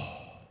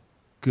 Oh,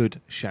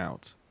 good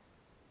shout.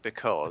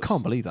 Because I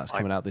can't believe that's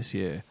coming out this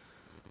year.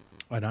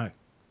 I know.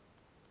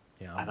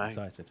 Yeah, I I'm know.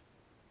 excited.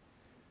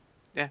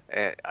 Yeah,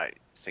 I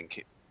think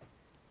it.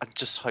 I'm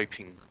just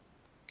hoping.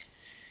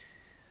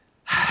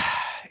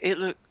 It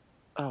look.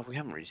 Oh, we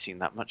haven't really seen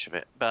that much of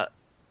it, but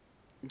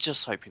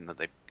just hoping that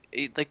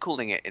they're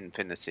calling it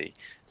Infinity,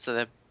 so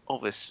they're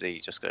obviously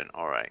just going.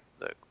 All right,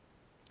 look.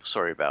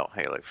 Sorry about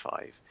Halo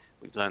 5.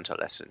 We've learned our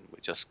lesson.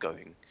 We're just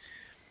going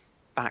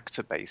back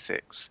to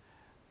basics,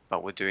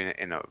 but we're doing it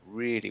in a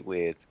really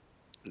weird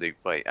loop.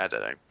 Wait, I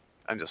don't know.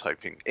 I'm just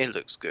hoping it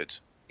looks good.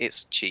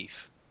 It's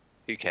Chief.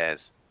 Who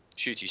cares?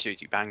 Shooty,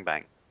 shooty, bang,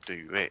 bang.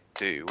 Do it,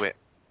 do it.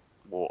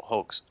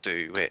 Warthogs,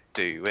 do it,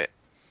 do it.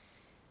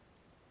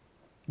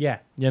 Yeah,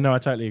 no, I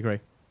totally agree.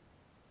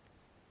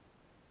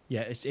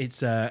 Yeah,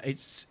 it's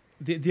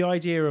the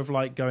idea of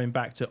like going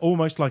back to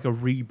almost like a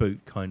reboot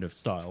kind of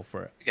style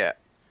for it. Yeah.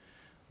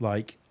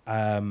 Like,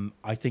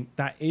 I think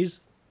that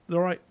is the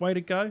right way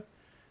to go.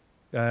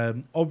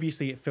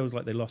 Obviously, it feels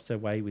like they lost their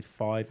way with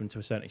 5 and to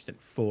a certain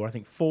extent 4. I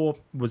think 4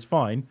 was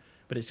fine,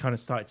 but it's kind of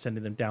started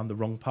sending them down the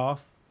wrong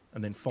path.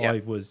 And then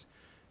 5 was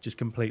just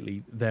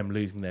completely them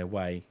losing their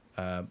way,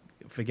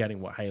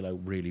 forgetting what Halo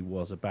really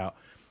was about.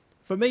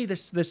 For me,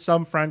 there's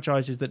some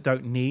franchises that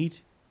don't need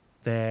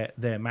their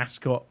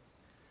mascot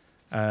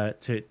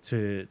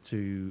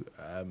to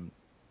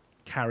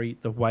carry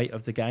the weight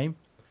of the game.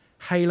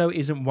 Halo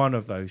isn't one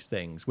of those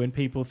things. When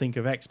people think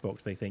of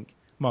Xbox, they think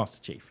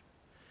Master Chief.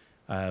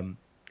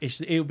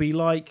 It'll be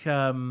like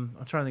I'm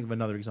trying to think of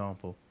another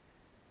example.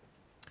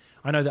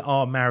 I know there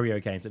are Mario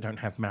games that don't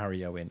have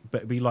Mario in, but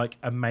it'd be like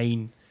a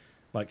main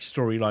like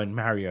storyline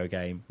Mario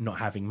game not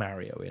having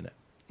Mario in it.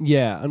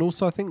 Yeah, and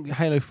also I think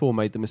Halo 4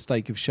 made the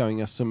mistake of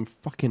showing us some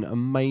fucking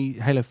amazing...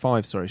 Halo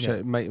 5, sorry.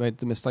 Yeah. Made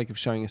the mistake of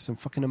showing us some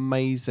fucking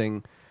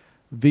amazing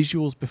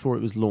visuals before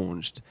it was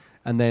launched.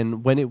 And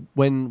then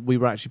when we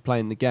were actually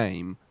playing the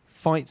game,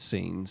 fight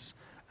scenes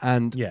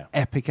and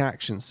epic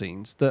action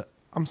scenes that,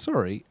 I'm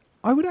sorry,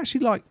 I would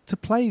actually like to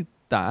play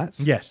that.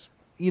 Yes.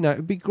 You know,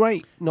 it'd be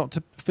great not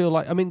to feel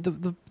like... I mean,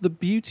 the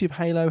beauty of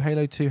Halo,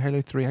 Halo 2,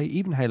 Halo 3,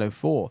 even Halo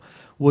 4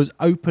 was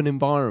open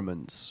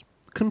environments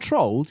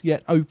controlled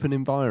yet open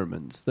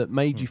environments that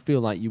made you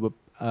feel like you were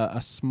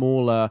a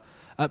small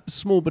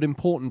but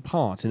important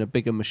part in a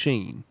bigger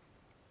machine.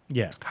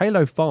 Yeah.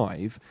 Halo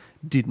 5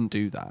 didn't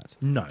do that.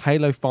 No.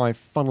 Halo 5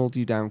 funneled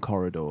you down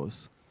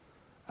corridors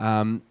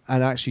and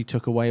actually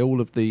took away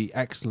all of the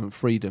excellent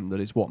freedom that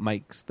is what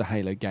makes the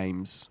Halo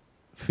games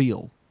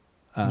feel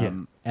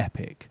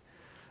epic.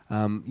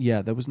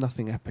 There was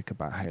nothing epic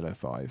about Halo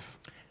 5.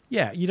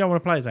 Yeah, you don't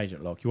want to play as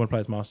Agent Locke. You want to play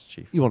as Master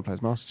Chief. You want to play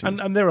as Master Chief.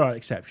 And there are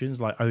exceptions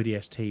like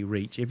ODST,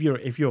 Reach. If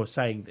you're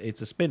saying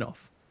it's a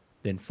spin-off,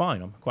 then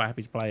fine. I'm quite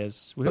happy to play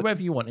as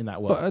whoever you want in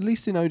that world. But at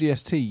least in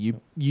ODST,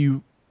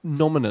 you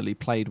nominally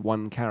played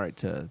one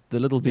character. The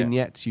little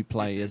vignettes you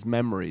play as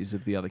memories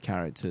of the other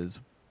characters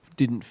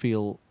didn't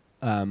feel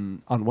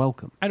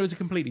unwelcome. And it was a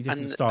completely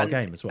different style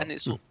game as well. And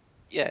it's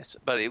yes,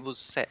 but it was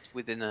set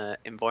within an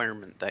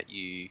environment that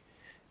you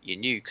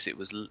knew because it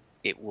was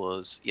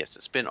a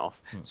spin-off.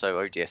 So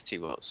ODST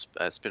was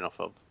a spin-off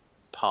of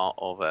part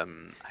of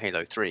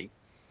Halo 3,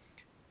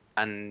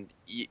 and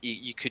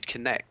you could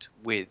connect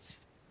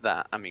with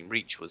that. I mean,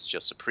 Reach was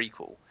just a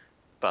prequel,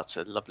 but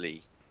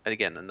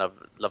another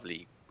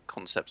lovely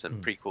concept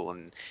and prequel,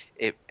 and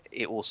it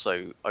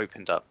also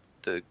opened up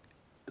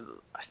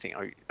I think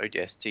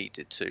ODST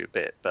did too a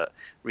bit, but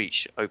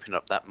Reach opened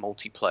up that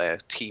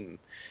multiplayer team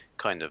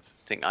kind of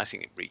thing. I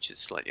think Reach is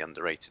slightly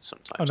underrated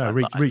sometimes. Oh no,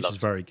 Reach is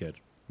very good.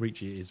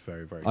 Reach is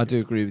very, very good. I do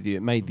agree with you.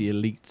 It made the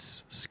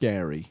elites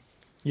scary.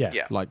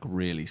 Yeah. Like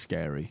really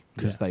scary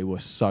because they were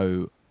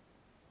so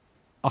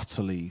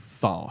utterly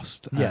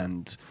fast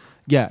and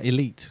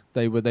elite.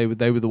 They were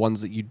the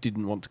ones that you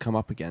didn't want to come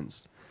up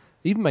against.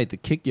 Even made the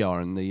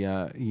Kigyar and the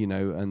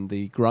and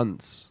the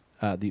grunts,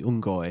 the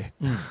Ungoi.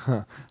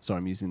 Sorry,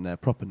 I'm using their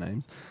proper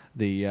names.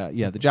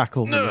 The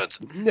jackals. Nerd.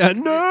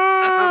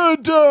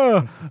 Nerd.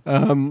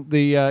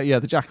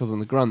 The jackals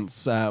and the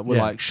grunts were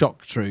like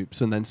shock troops,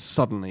 and then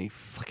suddenly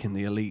fucking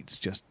the elites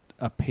just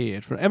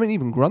appeared.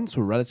 Even grunts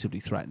were relatively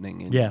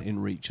threatening in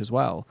Reach as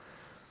well.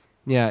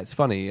 Yeah, it's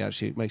funny,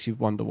 actually. It makes you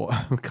wonder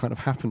what kind of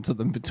happened to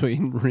them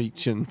between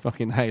Reach and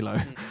fucking Halo.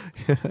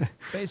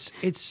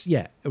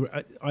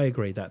 I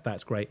agree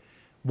that's great.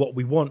 What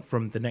we want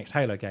from the next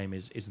Halo game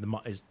is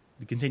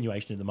the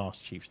continuation of the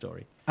Master Chief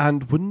story.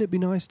 And wouldn't it be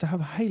nice to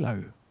have a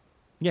Halo?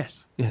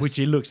 Yes. Which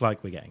it looks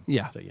like we're getting.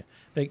 Yeah. So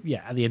at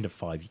the end of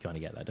 5 you kind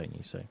of get that, don't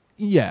you? So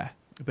yeah.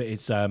 But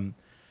it's at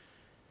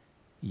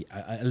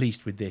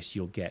least with this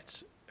you'll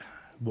get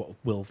what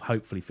will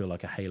hopefully feel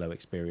like a Halo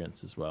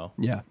experience as well.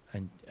 Yeah.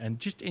 And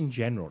just in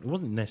general, it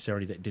wasn't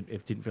necessarily that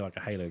it didn't feel like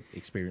a Halo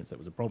experience that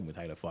was a problem with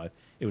Halo 5.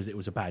 It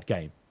was a bad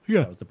game.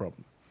 Yeah. That was the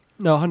problem.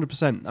 No,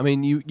 100%. I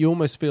mean, you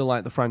almost feel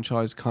like the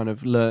franchise kind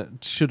of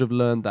should have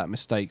learned that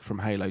mistake from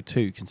Halo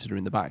 2,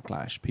 considering the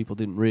backlash. People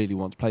didn't really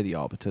want to play the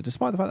Arbiter,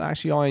 despite the fact that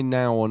actually I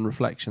now, on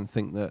reflection,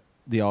 think that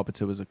the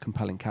Arbiter was a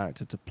compelling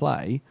character to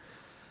play.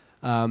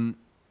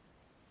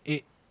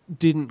 It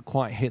didn't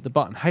quite hit the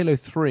button. Halo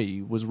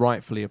 3 was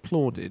rightfully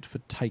applauded for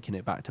taking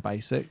it back to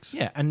basics.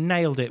 Yeah, and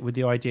nailed it with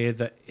the idea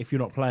that if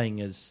you're not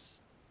playing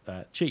as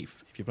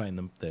Chief, if you're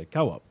playing the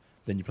co-op,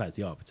 then you play as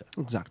the Arbiter.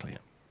 Exactly.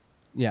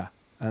 Yeah.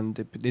 And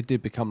it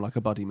did become like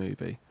a buddy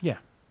movie. Yeah.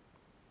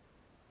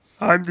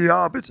 I'm the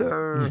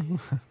Arbiter.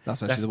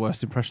 That's actually the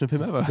worst impression of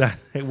him ever.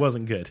 It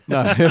wasn't good.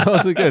 No, it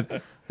wasn't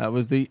good. That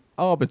was the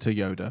Arbiter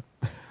Yoda.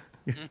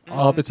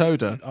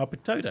 Arbitoda.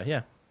 Arbitoda,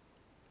 yeah.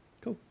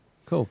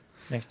 Cool.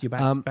 Next,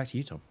 back to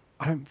you, Tom.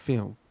 I don't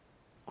feel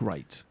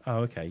great. Oh,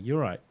 okay. You're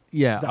right.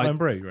 Yeah. Is that Iron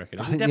Brew, you reckon?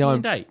 Is I it think definitely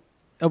in date?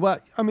 Well,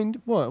 I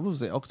mean, what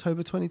was it?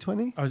 October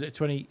 2020? Oh, is it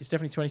 20? It's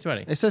definitely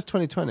 2020. It says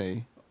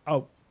 2020.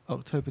 Oh.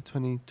 October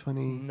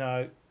 2020.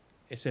 No,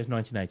 it says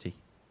 1980.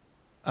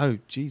 Oh,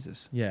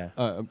 Jesus. Yeah.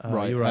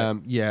 Right. You're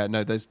right.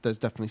 No, there's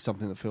definitely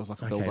something that feels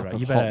like a build-up right.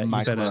 of You hot better-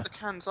 magma. The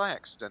cans I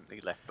accidentally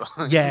left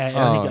behind. Yeah,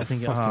 I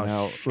think fucking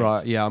hell. shit.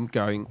 Right, yeah, I'm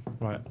going.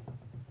 Right.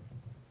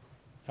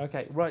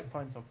 Okay, right,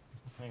 fine, Tom.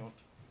 Hang on.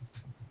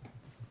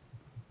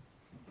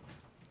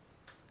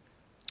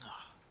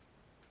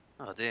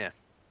 Oh dear.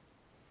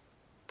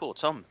 Poor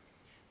Tom.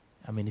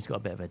 I mean, he's got a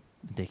bit of a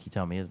dicky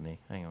tummy, isn't he?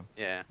 Hang on.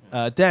 Yeah.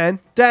 Dan.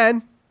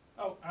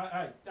 Oh,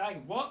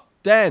 hang what?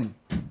 Dan.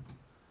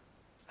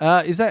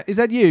 Is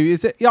that you?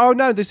 Is it? Oh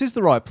no, this is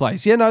the right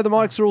place. Yeah, no, the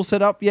mics are all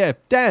set up. Yeah,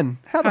 Dan.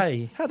 How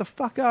the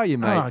fuck are you,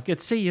 mate? Oh, good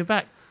to see you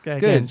back. Again,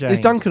 Good. James. Is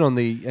Duncan on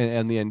the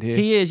end here?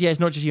 He is. Yeah,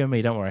 it's not just you and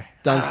me. Don't worry.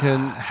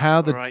 Duncan,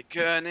 how the Right,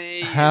 Gurney.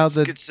 how It's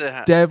the good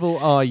to devil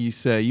are you,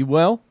 sir? You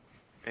well?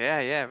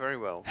 Yeah, very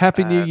well.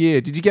 Happy New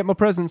Year. Did you get my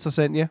presents I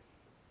sent you?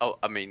 Oh,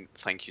 I mean,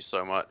 thank you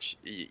so much.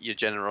 Your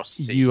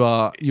generosity. You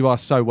are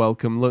so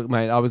welcome. Look,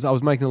 mate, I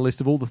was making a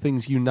list of all the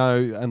things you know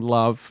and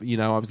love. You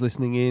know, I was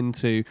listening in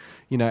to,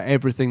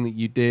 everything that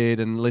you did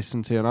and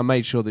listened to, and I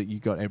made sure that you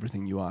got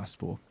everything you asked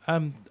for.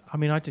 I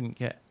mean, I didn't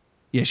get.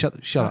 Yeah, shut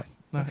up.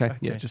 No, Okay,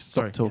 yeah, just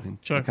stop talking.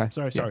 Yeah. Okay,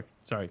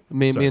 Sorry.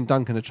 Me and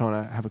Duncan are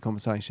trying to have a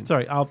conversation.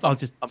 Sorry, I'll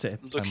just I'm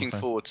sit. looking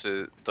forward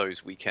to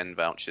those weekend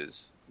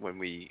vouchers when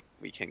we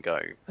can go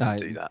Uh, and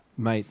do that.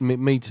 Mate,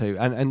 me too.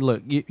 And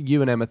look,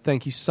 you and Emma,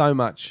 thank you so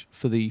much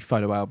for the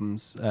photo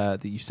albums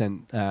that you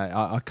sent.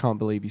 I can't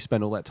believe you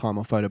spent all that time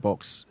on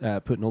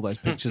Photobox putting all those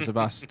pictures of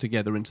us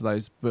together into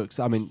those books.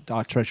 I mean,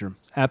 I treasure them.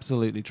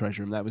 Absolutely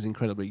treasure them. That was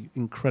incredibly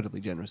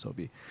generous of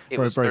you. It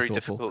was very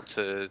thoughtful. difficult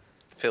to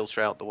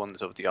filter out the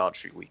ones of the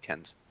archery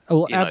weekend.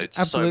 Oh, So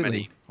absolutely.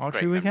 many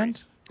Archery great weekend?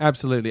 memories.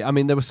 Absolutely. I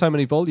mean, there were so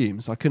many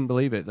volumes. I couldn't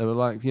believe it. There were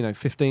like,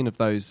 15 of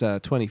those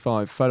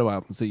 25 photo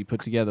albums that you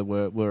put together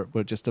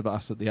were just of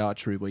us at the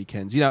archery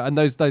weekends. And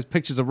those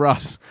pictures of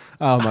Russ,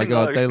 oh my I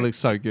God, know. they look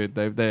so good.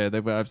 They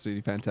were absolutely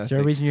Is there fantastic.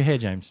 a reason you're here,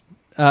 James?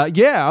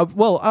 Yeah,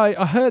 well,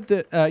 I heard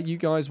that you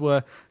guys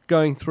were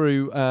going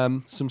through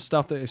some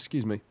stuff that,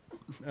 excuse me,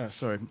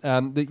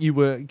 that you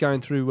were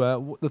going through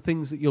the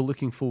things that you're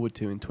looking forward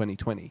to in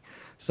 2020.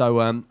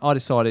 So I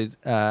decided,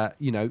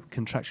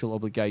 contractual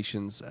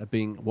obligations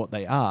being what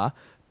they are,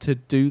 to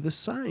do the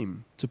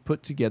same, to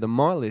put together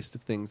my list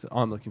of things that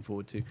I'm looking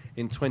forward to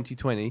in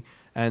 2020.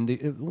 And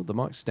the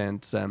mic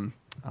stand,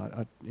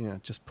 I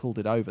just pulled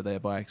it over there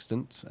by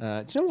accident. Do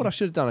you know what I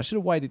should have done? I should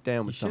have weighed it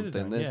down with should have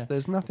something. done,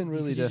 There's nothing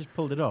really Because you just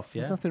pulled it off,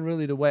 yeah? There's nothing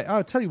really to weigh. Oh,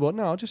 I'll tell you what.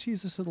 No, I'll just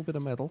use this little bit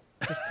of metal.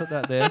 Just put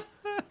that there.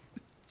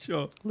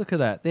 Sure. Look at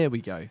that. There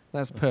we go.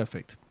 That's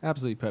perfect.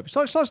 Absolutely perfect. So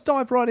let's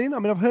dive right in. I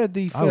mean, I've heard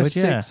the first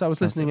six. I was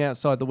listening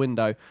outside the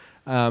window,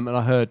 and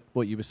I heard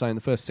what you were saying,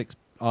 the first 6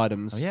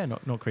 items. Oh, yeah,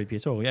 not creepy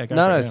at all. Yeah, go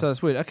No, for it, so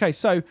that's weird. Okay,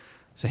 so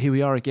here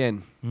we are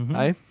again. Mhm.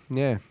 Eh?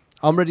 Yeah.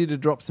 I'm ready to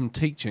drop some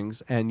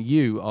teachings, and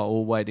you are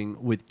all waiting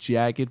with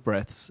jagged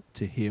breaths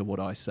to hear what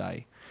I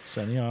say.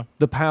 Certainly are.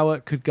 The power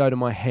could go to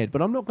my head,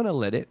 but I'm not going to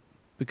let it,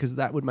 because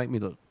that would make me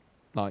look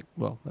like,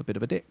 well, a bit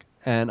of a dick.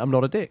 And I'm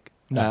not a dick.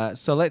 No.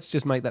 So let's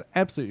just make that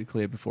absolutely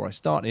clear before I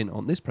start in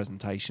on this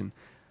presentation.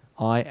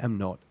 I am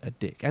not a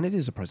dick. And it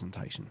is a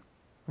presentation.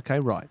 Okay,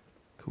 right.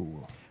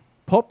 Cool.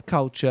 Pop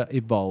culture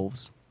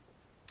evolves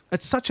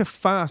at such a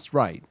fast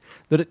rate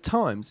that at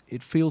times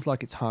it feels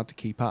like it's hard to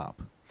keep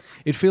up.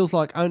 It feels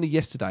like only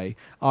yesterday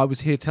I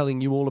was here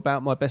telling you all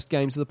about my best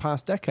games of the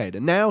past decade.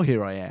 And now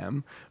here I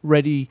am,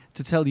 ready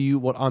to tell you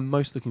what I'm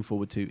most looking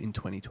forward to in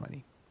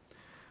 2020.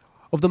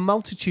 Of the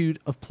multitude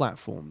of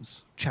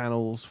platforms,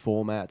 channels,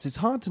 formats, it's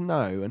hard to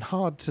know and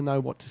hard to know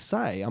what to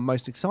say I'm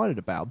most excited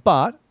about,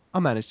 but I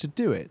managed to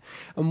do it.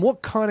 And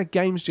what kind of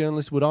games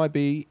journalist would I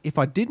be if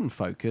I didn't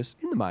focus,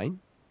 in the main,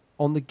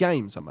 on the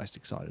games I'm most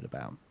excited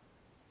about?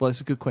 Well,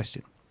 it's a good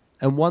question,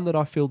 and one that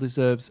I feel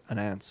deserves an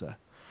answer.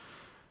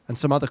 And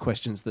some other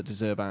questions that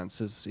deserve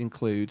answers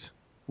include,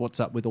 what's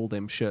up with all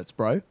them shirts,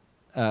 bro?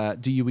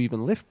 Do you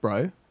even lift,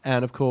 bro?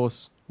 And, of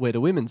course, where the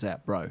women's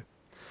at, bro?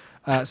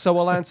 So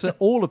I'll answer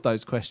all of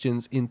those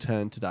questions in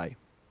turn today.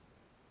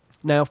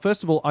 Now,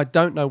 first of all, I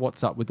don't know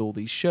what's up with all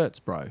these shirts,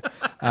 bro.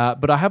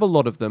 But I have a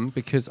lot of them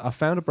because I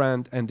found a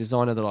brand and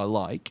designer that I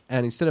like,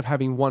 and instead of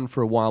having one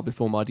for a while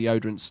before my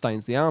deodorant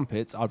stains the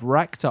armpits, I've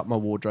racked up my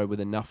wardrobe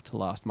with enough to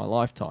last my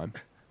lifetime.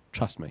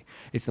 Trust me,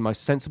 it's the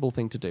most sensible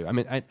thing to do. I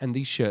mean, and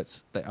these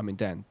shirts,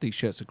 Dan, these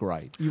shirts are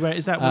great.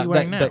 Is that what you're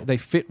wearing now? They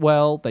fit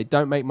well. They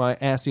don't make my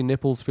assy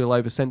nipples feel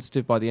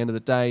oversensitive by the end of the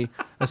day,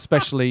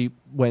 especially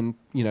when,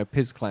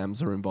 piz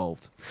clams are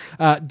involved.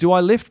 Do I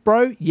lift,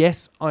 bro?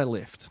 Yes, I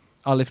lift.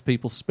 I lift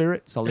people's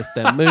spirits, I lift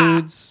their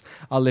moods,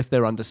 I lift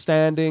their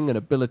understanding and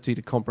ability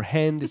to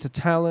comprehend. It's a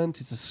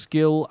talent, it's a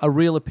skill, a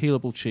real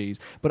appealable cheese.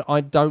 But I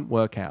don't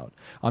work out.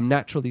 I'm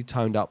naturally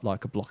toned up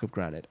like a block of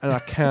granite, and I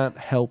can't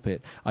help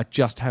it. I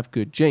just have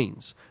good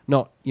genes.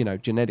 Not,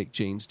 genetic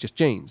genes, just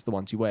genes, the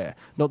ones you wear.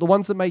 Not the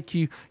ones that make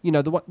you,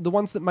 the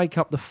ones that make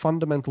up the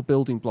fundamental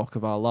building block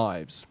of our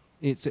lives.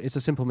 It's a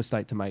simple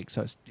mistake to make.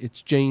 So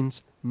it's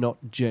genes, not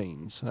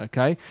genes,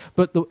 okay?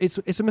 But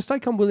it's a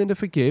mistake I'm willing to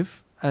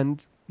forgive,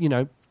 and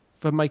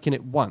for making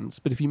it once.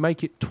 But if you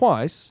make it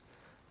twice,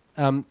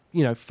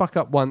 fuck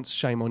up once,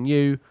 shame on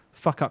you.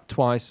 Fuck up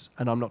twice,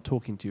 and I'm not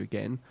talking to you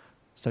again.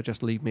 So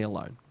just leave me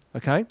alone,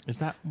 okay? Is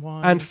that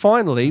why? And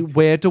finally,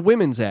 where do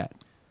women's at?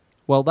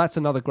 Well, that's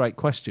another great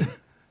question.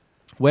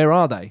 Where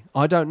are they?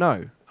 I don't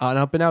know. And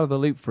I've been out of the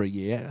loop for a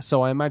year,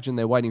 so I imagine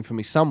they're waiting for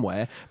me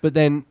somewhere. But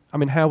then,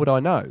 how would I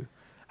know?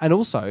 And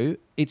also,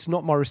 it's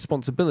not my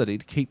responsibility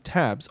to keep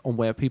tabs on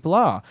where people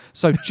are.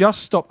 So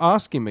just stop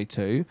asking me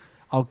to.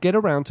 I'll get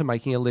around to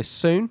making a list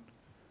soon,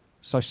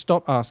 so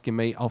stop asking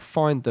me. I'll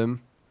find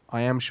them.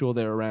 I am sure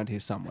they're around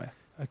here somewhere,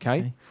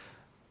 okay?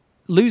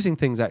 Losing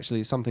things, actually,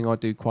 is something I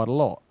do quite a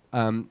lot.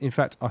 In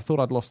fact, I thought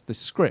I'd lost this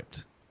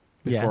script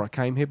before I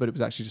came here, but it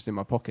was actually just in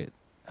my pocket.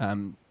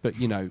 But,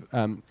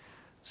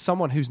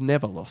 someone who's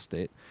never lost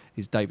it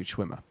is David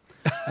Schwimmer.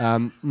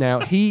 Now,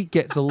 he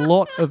gets a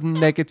lot of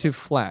negative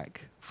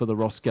flack for the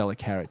Ross Geller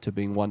character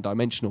being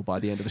one-dimensional by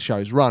the end of the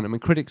show's run.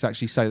 Critics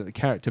actually say that the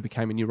character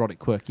became a neurotic,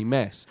 quirky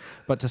mess.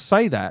 But to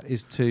say that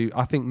is to,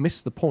 I think,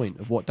 miss the point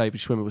of what David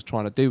Schwimmer was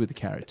trying to do with the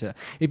character.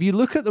 If you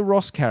look at the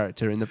Ross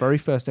character in the very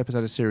first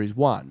episode of Series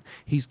 1,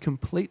 he's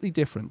completely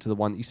different to the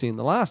one that you see in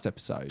the last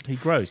episode. He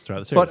grows throughout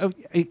the series.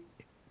 But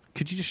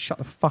Could you just shut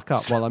the fuck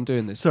up while I'm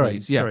doing this, Sorry,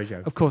 please? Yeah. sorry,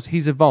 Joe. Of course,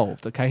 he's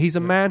evolved, okay? He's a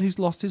man who's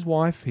lost his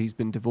wife. He's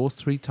been divorced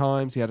 3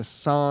 times. He had a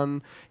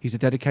son. He's a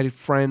dedicated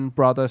friend,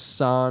 brother,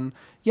 son.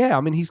 Yeah,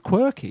 I mean, he's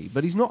quirky,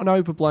 but he's not an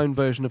overblown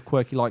version of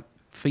quirky like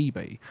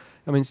Phoebe.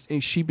 I mean,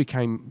 she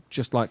became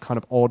just like kind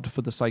of odd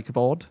for the sake of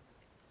odd.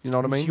 You know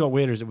what I mean? She got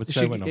weirder as it with the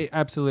show went on.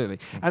 Absolutely.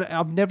 And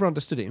I've never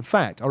understood it. In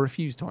fact, I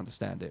refuse to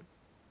understand it.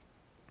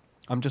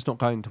 I'm just not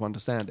going to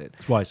understand it.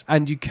 It's wise.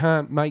 And you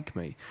can't make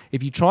me.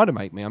 If you try to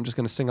make me, I'm just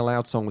going to sing a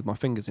loud song with my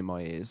fingers in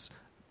my ears.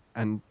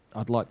 And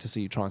I'd like to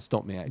see you try and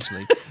stop me,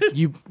 actually.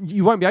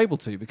 You won't be able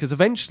to, because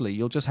eventually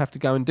you'll just have to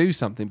go and do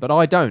something. But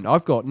I don't.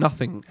 I've got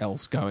nothing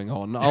else going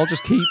on. I'll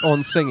just keep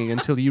on singing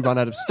until you run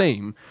out of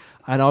steam.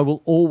 And I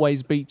will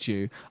always beat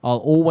you. I'll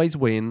always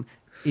win.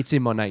 It's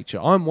in my nature.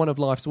 I'm one of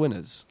life's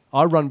winners.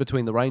 I run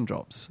between the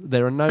raindrops.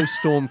 There are no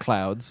storm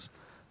clouds.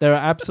 There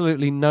are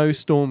absolutely no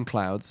storm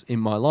clouds in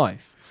my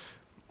life.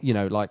 You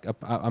know, like,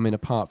 I mean,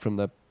 apart from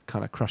the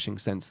kind of crushing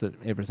sense that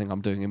everything I'm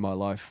doing in my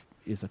life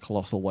is a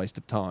colossal waste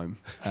of time,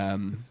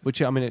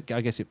 which, I mean,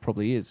 I guess it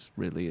probably is,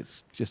 really.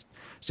 It's just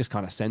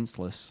kind of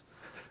senseless.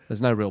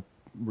 There's no real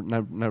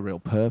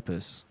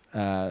purpose.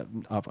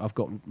 I've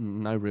got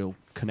no real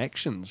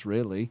connections,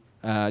 really.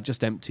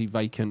 Just empty,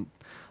 vacant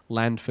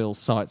landfill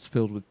sites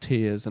filled with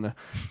tears and a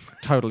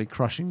totally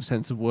crushing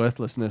sense of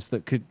worthlessness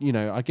that could, you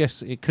know, I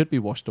guess it could be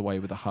washed away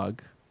with a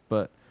hug,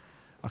 but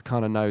I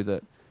kind of know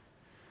that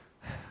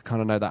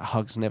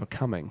hug's never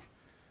coming.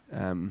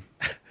 And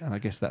I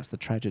guess that's the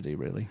tragedy,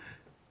 really.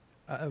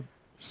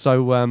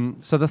 So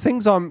the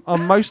things I'm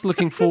most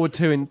looking forward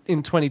to in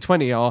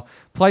 2020 are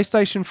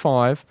PlayStation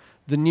 5,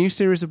 the new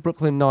series of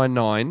Brooklyn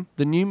Nine-Nine,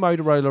 the new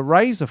Motorola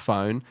Razr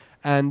phone,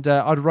 and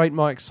I'd rate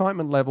my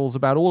excitement levels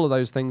about all of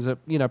those things at,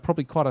 you know,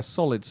 probably quite a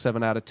solid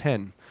 7 out of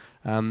 10.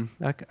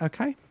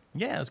 Okay?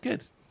 Yeah, that was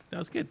good.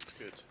 It's good.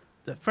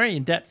 Very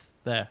in depth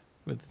there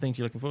with the things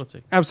you're looking forward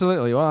to.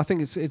 Absolutely. Well, I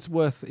think it's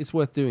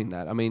worth doing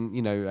that. I mean,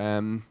 you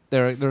know,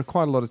 there are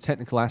quite a lot of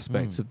technical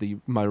aspects of the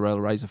Motorola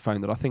Razr phone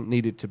that I think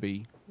needed to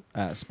be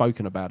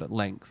spoken about at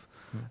length.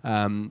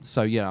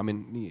 So yeah, I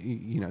mean,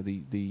 you know,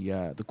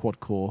 the quad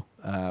core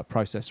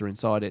processor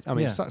inside it. I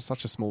mean, it's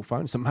such a small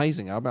phone. It's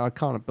amazing. I mean, I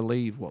can't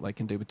believe what they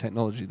can do with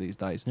technology these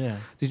days. Yeah.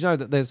 Did you know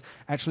that there's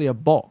actually a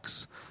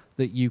box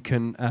that you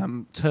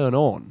can turn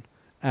on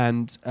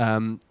and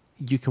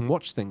you can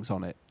watch things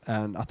on it?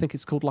 And I think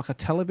it's called like a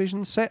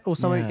television set or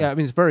something. Yeah. I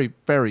mean, it's very,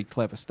 very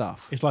clever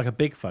stuff. It's like a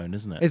big phone,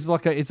 isn't it?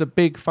 It's a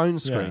big phone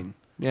screen.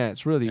 Yeah,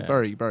 it's really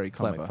very, very Can't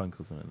clever. make phone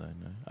calls on it though.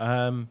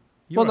 No.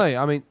 Well, no,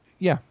 I mean,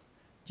 yeah.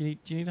 Do you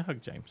need a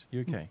hug, James?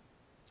 You okay?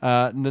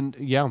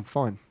 Yeah, I'm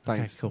fine.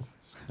 Thanks. Okay, cool.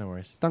 No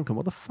worries. Duncan,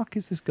 what the fuck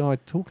is this guy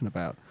talking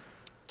about?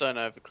 Don't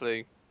have a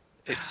clue.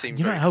 It seemed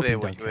You're very not helping, clear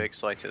what Duncan. you were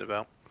excited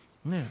about.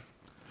 Yeah.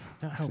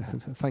 Not helpful.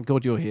 Thank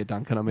God you're here,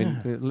 Duncan. I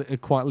mean,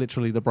 quite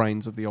literally the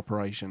brains of the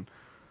operation.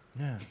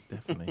 Yeah,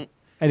 definitely.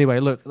 Anyway,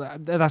 look,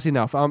 that's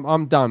enough.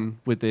 I'm done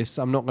with this.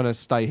 I'm not going to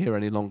stay here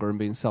any longer and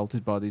be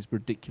insulted by these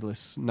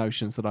ridiculous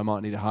notions that I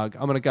might need a hug.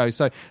 I'm going to go.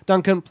 So,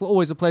 Duncan,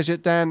 always a pleasure.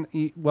 Dan,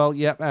 well,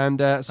 yeah, and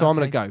so I'm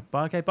going to go.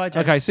 Bye, okay, bye,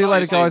 James. Okay, see you See you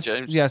later, soon, guys.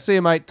 James. Yeah, see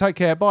you, mate. Take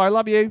care. Bye.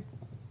 Love you.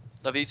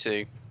 Love you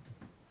too.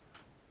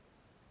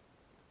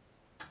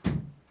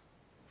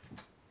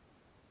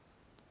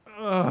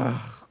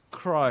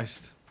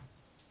 Christ.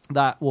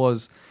 That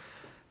was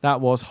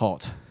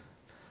hot.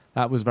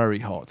 That was very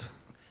hot.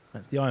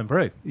 That's the Iron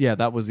Brew. Yeah,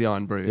 that was the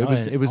Iron Brew. It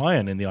was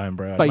iron in the Iron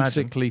Brew. I'd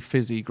basically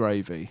fizzy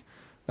gravy.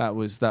 That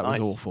was Nice.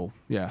 awful.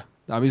 Yeah.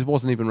 I mean, it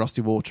wasn't even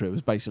rusty water. It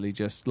was basically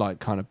just like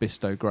kind of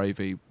Bisto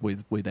gravy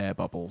with air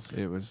bubbles.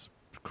 It was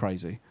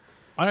crazy.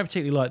 I don't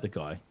particularly like the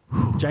guy.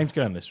 James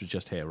Gurnless was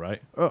just here,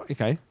 right? Oh,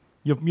 okay.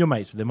 You're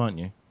mates with him, aren't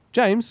you?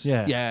 James?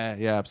 Yeah.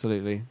 Yeah,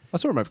 absolutely. I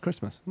saw him over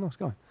Christmas. Nice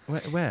guy.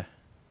 Where?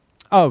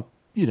 Oh,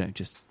 you know,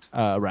 just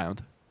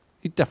around.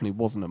 He definitely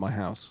wasn't at my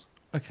house.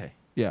 Okay.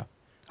 Yeah.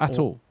 At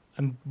all.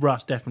 And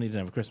Russ definitely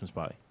didn't have a Christmas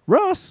party.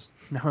 Russ?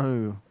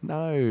 No.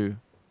 No?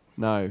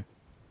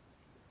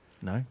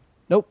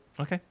 Nope.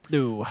 Okay.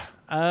 No.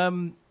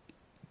 Can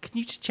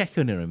you just check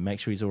on him and make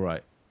sure he's all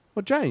right?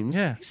 Well, James?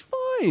 Yeah. He's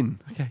fine.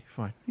 Okay,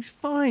 fine. He's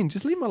fine.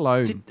 Just leave him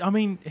alone.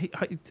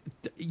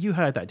 You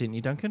heard that, didn't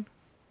you, Duncan?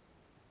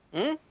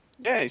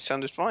 Yeah, he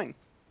sounded fine.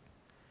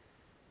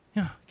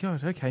 Yeah,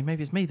 God, okay,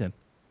 maybe it's me then.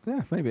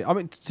 Yeah, maybe. I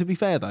mean, to be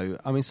fair, though,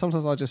 I mean,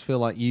 sometimes I just feel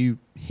like you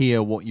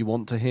hear what you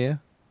want to hear.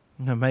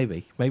 No,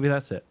 maybe. Maybe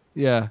that's it.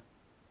 Yeah.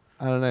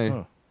 I don't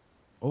know.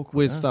 Oh. Awkward,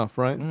 Weird huh? stuff,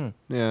 right? Mm.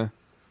 Yeah.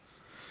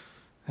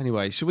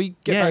 Anyway, should we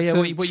get Yeah, back yeah, to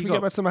what you should we got?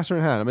 get back to the matter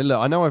in hand? I mean, look,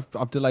 I know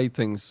I've delayed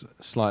things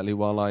slightly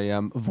while I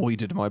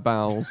avoided my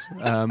bowels,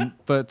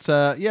 but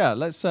yeah,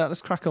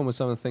 let's crack on with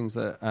some of the things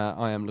that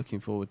I am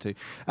looking forward to.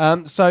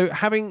 So,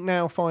 having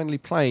now finally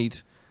played,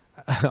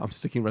 I'm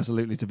sticking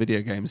resolutely to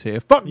video games here.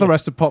 Fuck the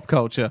rest of pop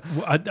culture.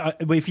 Well,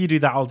 if you do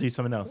that, I'll do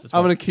something else. It's I'm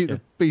fine. going to keep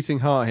the beating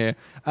heart here.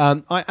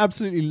 I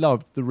absolutely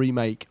loved the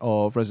remake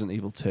of Resident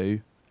Evil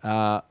 2.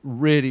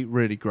 Really,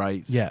 really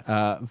great.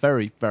 Yeah.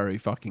 Very, very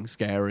fucking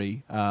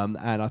scary. And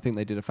I think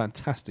they did a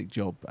fantastic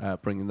job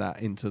bringing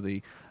that into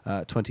the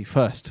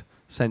 21st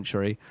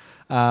century.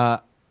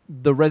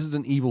 The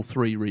Resident Evil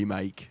 3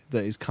 remake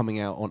that is coming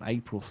out on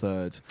April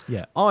 3rd.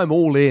 Yeah. I'm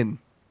all in.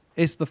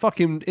 It's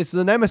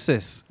the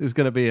Nemesis is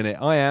going to be in it.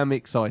 I am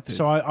excited.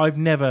 So I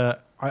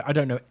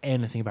don't know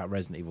anything about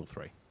Resident Evil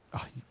 3.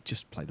 Oh, you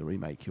just play the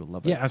remake, you'll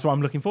love it. Yeah, that's what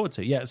I'm looking forward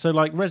to. Yeah, so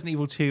like Resident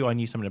Evil 2, I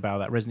knew something about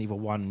that. Resident Evil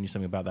 1, I knew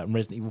something about that. And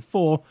Resident Evil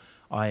 4,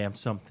 I am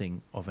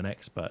something of an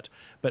expert.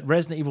 But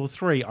Resident Evil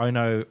 3, I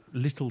know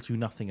little to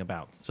nothing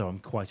about. So I'm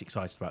quite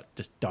excited about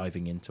just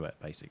diving into it,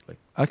 basically.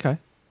 Okay.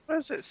 Where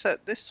is it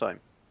set this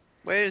time?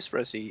 Where is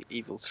Resident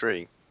Evil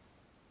 3?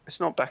 It's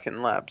not back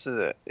in labs, is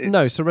it?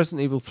 No, so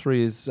Resident Evil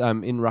 3 is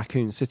in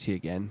Raccoon City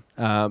again.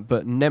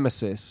 But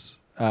Nemesis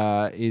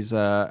is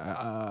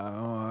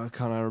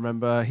can't I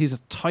remember? He's a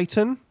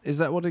Titan. Is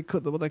that what they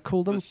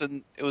called them?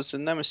 It was the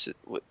Nemesis.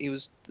 He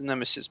was the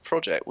Nemesis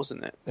project,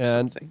 wasn't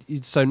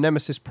it? So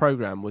Nemesis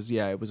program was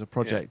it was a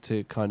project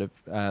to kind of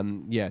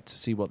to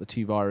see what the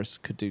T virus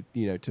could do,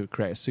 to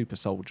create a super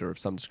soldier of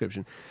some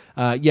description.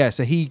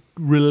 So he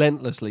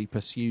relentlessly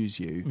pursues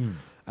you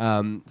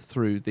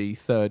through the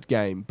third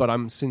game. But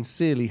I'm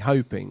sincerely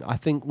hoping. I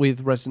think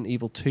with Resident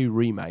Evil 2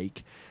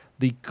 remake,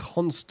 the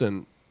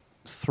constant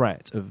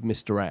threat of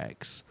Mr.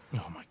 X,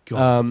 oh my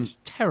god, it's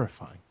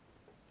terrifying,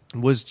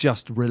 was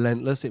just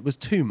relentless. It was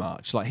too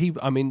much. Like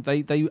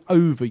they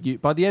over you.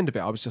 By the end of it,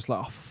 I was just like,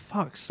 oh, for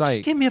fuck's sake,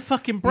 just give me a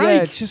fucking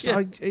break.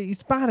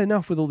 It's bad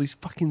enough with all these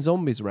fucking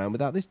zombies around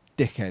without this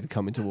dickhead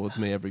coming towards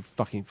me every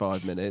fucking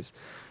 5 minutes.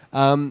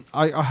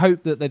 I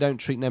hope that they don't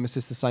treat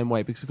Nemesis the same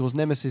way, because of course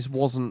Nemesis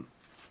wasn't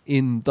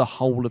in the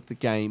whole of the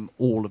game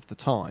all of the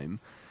time.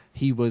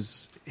 He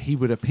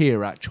would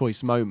appear at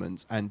choice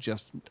moments and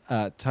just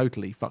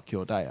totally fuck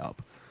your day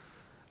up.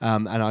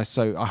 And I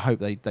hope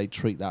they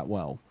treat that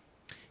well.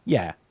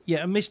 Yeah.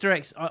 And Mr.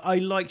 X, I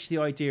liked the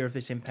idea of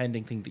this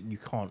impending thing that you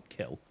can't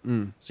kill.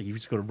 So you've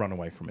just got to run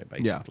away from it,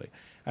 basically. Yeah.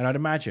 And I'd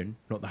imagine,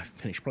 not that I've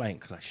finished playing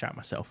because I shat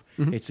myself,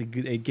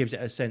 it gives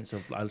it a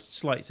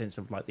slight sense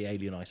of like the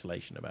alien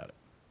isolation about it.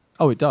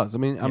 Oh, it does. I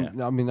mean,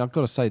 I've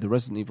got to say, the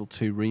Resident Evil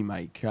 2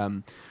 remake,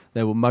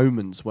 there were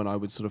moments when I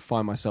would sort of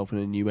find myself in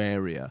a new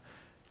area,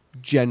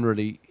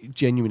 genuinely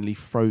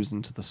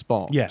frozen to the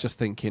spot, just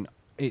thinking,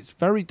 it's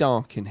very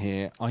dark in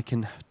here. I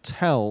can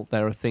tell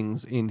there are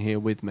things in here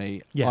with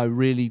me. Yeah. I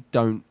really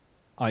don't.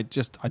 I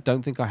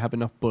don't think I have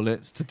enough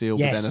bullets to deal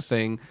with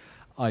anything.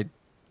 I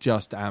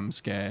just am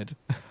scared.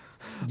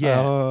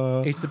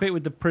 Yeah, it's the bit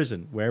with the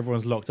prison where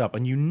everyone's locked up,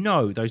 and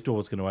those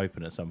doors are going to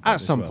open at some point.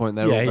 At some point,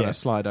 they're all going to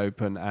slide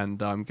open,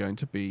 and I'm going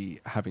to be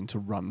having to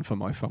run for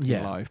my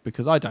fucking life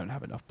because I don't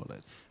have enough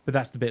bullets. But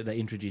that's the bit that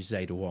introduces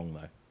Ada Wong,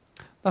 though.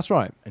 That's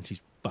right, and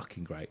she's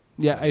fucking great.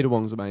 Yeah, so. Ada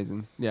Wong's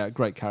amazing. Yeah,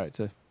 great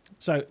character.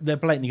 So they're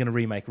blatantly going to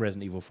remake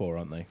Resident Evil 4,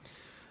 aren't they?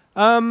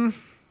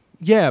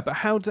 Yeah, but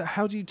how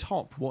do you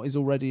top what is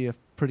already a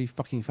pretty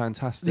fucking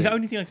fantastic? The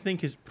only thing I can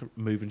think is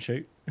move and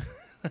shoot.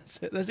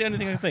 That's it. That's the only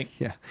thing I think.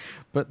 Yeah,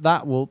 but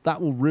that will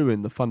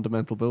ruin the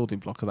fundamental building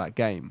block of that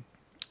game,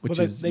 which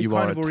is they've you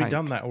kind are of a already tank.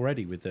 done that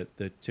already with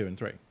the 2 and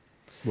 3.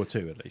 Well,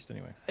 2 at least,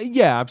 anyway.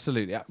 Yeah,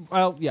 absolutely.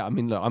 Well, yeah. I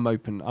mean, look, I'm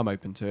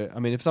open to it. I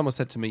mean, if someone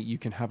said to me, "You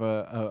can have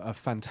a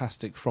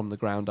fantastic from the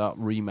ground up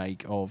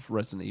remake of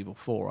Resident Evil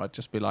 4," I'd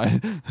just be like,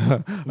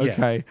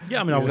 "Okay."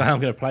 Yeah, I mean, I'm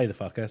going to play the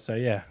fucker. So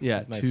yeah,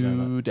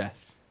 to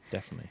death,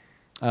 definitely.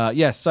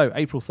 So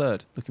April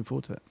 3rd. Looking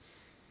forward to it.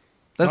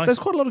 There's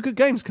quite a lot of good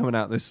games coming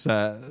out this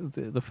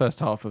the first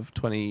half of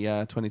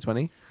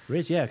 2020. There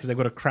is, yeah, because they've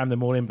got to cram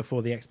them all in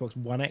before the Xbox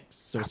One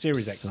X or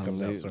Series X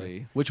comes out.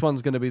 Sorry. Which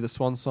one's going to be the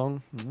swan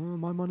song?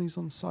 My money's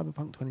on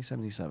Cyberpunk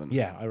 2077.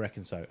 Yeah, I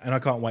reckon so. And I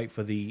can't wait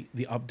for the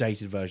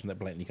updated version that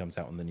blatantly comes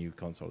out on the new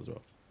console as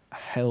well.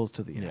 Hells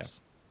to the yes.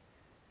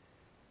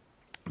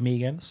 Yeah. Me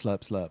again?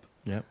 Slurp, slurp.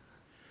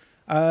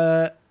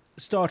 Yep.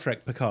 Star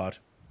Trek Picard.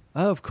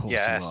 Oh, of course you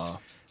are.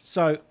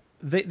 So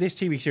this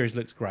TV series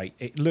looks great.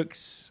 It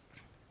looks...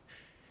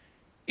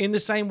 in the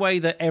same way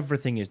that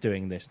everything is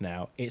doing this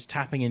now, it's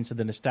tapping into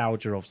the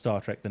nostalgia of Star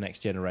Trek The Next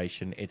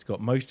Generation. It's got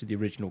most of the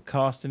original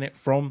cast in it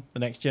from The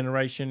Next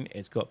Generation.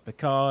 It's got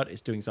Picard.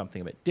 It's doing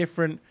something a bit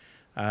different.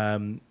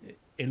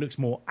 It looks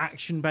more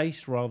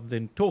action-based rather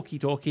than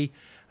talky-talky.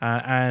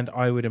 And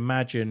I would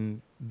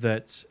imagine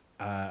that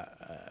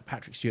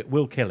Patrick Stewart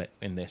will kill it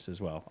in this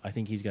as well. I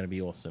think he's going to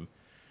be awesome.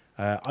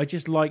 I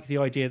just like the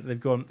idea that they've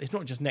gone, it's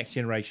not just Next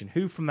Generation.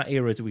 Who from that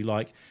era do we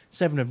like?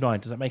 7 of 9.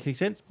 Does that make any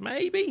sense?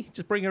 Maybe.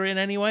 Just bring her in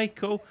anyway.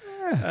 Cool.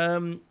 Yeah.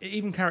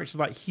 Even characters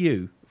like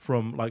Hugh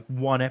from like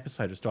one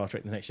episode of Star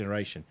Trek The Next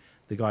Generation.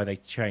 The guy they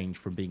changed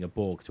from being a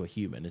Borg to a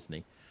human, isn't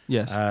he?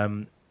 Yes.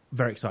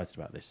 Very excited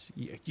about this.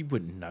 You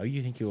wouldn't know.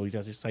 You think all he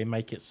does is say,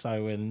 make it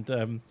so,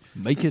 and...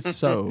 make it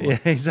so. Yeah,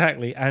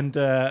 exactly. And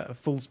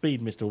full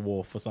speed, Mr.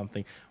 Worf, or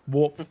something.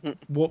 Warp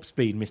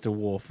speed, Mr.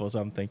 Worf, or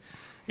something.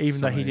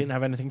 Even though he didn't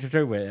have anything to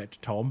do with it,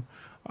 Tom.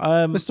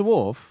 Mr.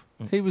 Worf,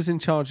 he was in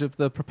charge of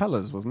the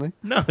propellers, wasn't he?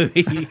 No,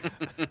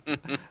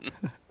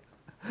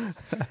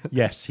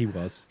 yes, he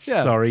was.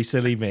 Yeah. Sorry,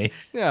 silly me.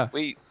 Yeah.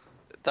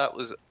 That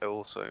was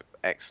also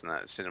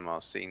excellent at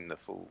cinema, seeing the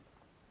full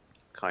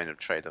kind of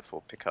trailer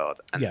for Picard.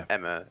 And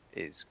Emma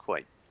is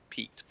quite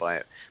piqued by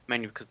it,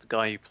 mainly because the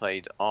guy who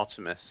played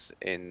Artemis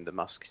in The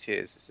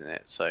Musketeers is in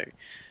it, so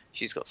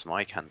she's got some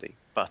eye candy.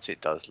 But it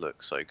does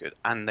look so good,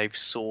 and they've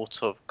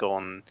sort of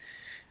gone.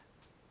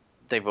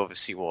 They've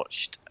obviously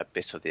watched a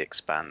bit of The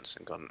Expanse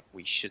and gone,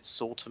 we should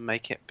sort of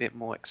make it a bit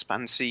more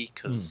expansy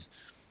because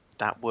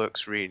that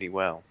works really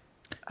well.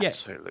 And Yeah.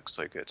 so it looks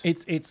so good.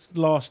 It's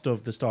last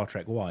of the Star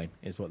Trek wine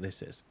is what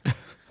this is.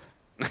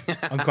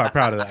 I'm quite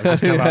proud of that. I've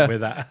just come up with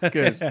that.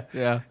 Good.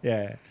 Yeah.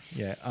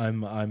 yeah.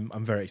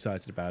 I'm very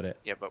excited about it.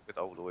 Yeah, but with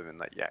older women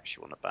that you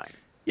actually want to bang.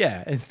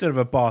 Yeah, instead of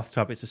a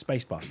bathtub, it's a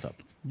space bathtub.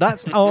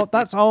 That's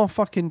our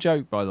fucking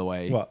joke, by the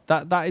way. What?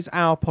 That is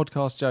our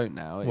podcast joke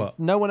now. What?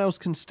 No one else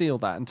can steal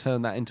that and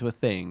turn that into a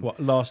thing. What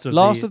last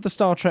of the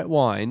Star Trek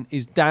wine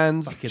is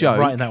Dan's Fucking, joke. I'm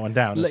writing that one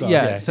down. As well.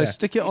 Yeah, so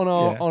stick it on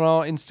our Yeah. on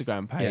our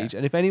Instagram page, Yeah.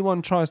 and if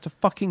anyone tries to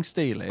fucking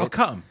steal it, I'll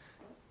cut them.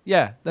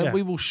 yeah, then Yeah.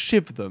 we will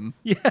shiv them.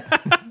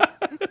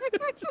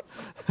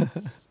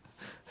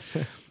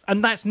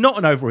 And that's not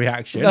an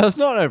overreaction. No, it's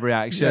not an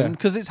overreaction Yeah.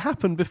 because it's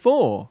happened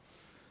before.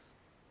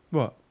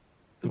 What?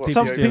 What's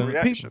Some the stealing-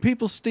 overreaction?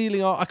 people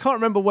stealing our. I can't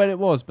remember when it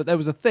was, but there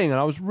was a thing, and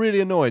I was really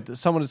annoyed that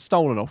someone had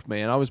stolen off me,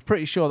 and I was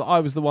pretty sure that I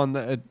was the one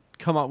that had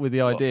come up with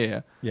the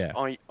idea. Yeah.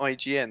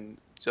 IGN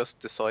just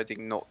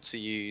deciding not to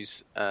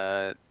use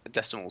a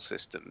decimal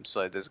system,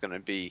 so there's going to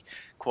be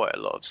quite a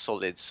lot of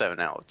solid 7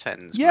 out of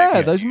 10s. Yeah,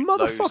 making those you low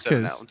 7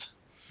 motherfuckers. out of 10.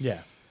 Yeah.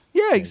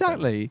 Yeah,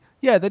 exactly.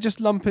 Yeah, they're just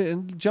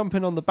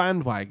jumping on the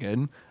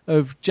bandwagon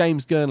of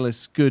James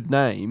Gurnless' good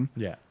name.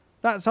 Yeah.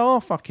 That's our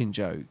fucking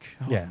joke.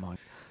 Oh Yeah. my.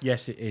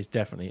 Yes, it is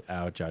definitely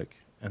our joke,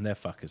 and they're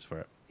fuckers for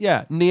it.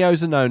 Yeah,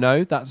 Neo's a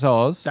no-no. That's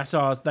ours. That's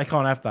ours. They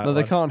can't have that. No,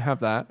 they one. can't have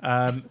that.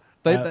 Um,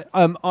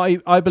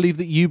 I believe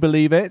that you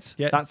believe it.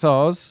 Yeah. That's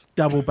ours.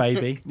 double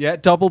baby. Yeah,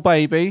 double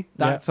baby.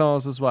 That's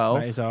ours as well.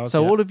 That is ours,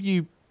 So yeah. all of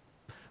you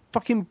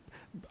fucking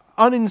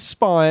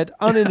uninspired,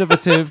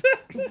 uninnovative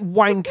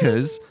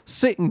wankers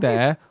sitting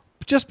there,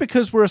 just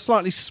because we're a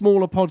slightly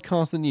smaller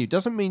podcast than you,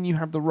 doesn't mean you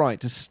have the right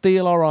to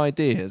steal our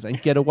ideas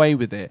and get away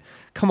with it.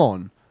 Come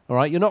on, all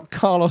right? You're not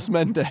Carlos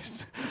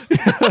Mendes.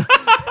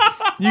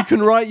 You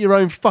can write your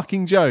own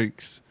fucking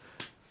jokes.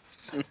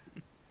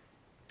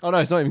 Oh no,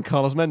 it's not even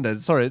Carlos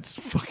Mendes. Sorry, it's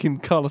fucking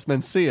Carlos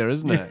Mencia,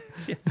 isn't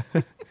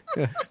it?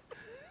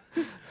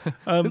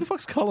 Who the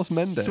fuck's Carlos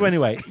Mendes? So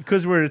anyway,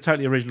 because we're a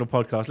totally original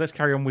podcast, let's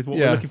carry on with what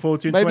we're looking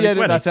forward to in Maybe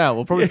 2020. edit that out.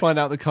 We'll probably find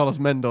out that Carlos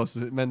Mendes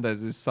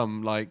is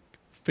some like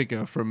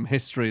figure from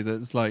history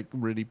that's like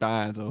really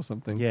bad or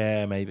something.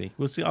 Yeah, maybe.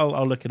 We'll see.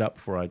 I'll look it up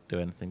before I do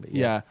anything. But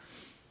Yeah.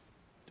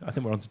 I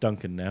think we're on to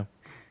Duncan now.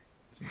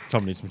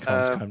 Tom needs some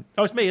comments.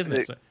 Oh, it's me, isn't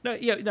it? So, no,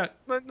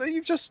 No,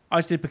 you've just... I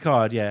just did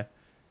Picard, yeah.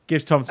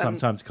 Gives Tom some Um,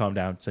 time to calm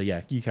down. So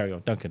yeah, you carry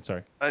on. Duncan,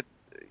 sorry.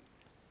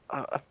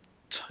 I've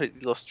totally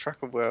lost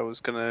track of where I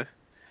was going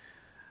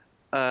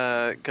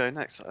to go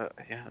next.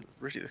 Yeah, I'm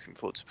really looking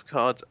forward to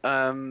Picard.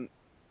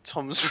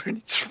 Tom's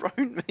really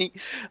thrown me.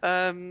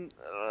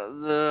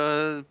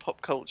 The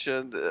pop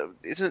culture...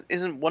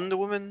 Isn't Wonder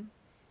Woman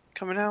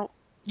coming out?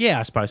 Yeah,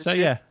 I suppose so. This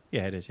year?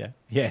 Yeah, it is. Yeah,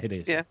 it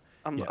is. Yeah,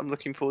 I'm Yeah.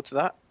 looking forward to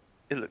that.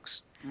 It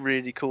looks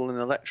really cool in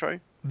electro.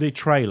 The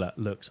trailer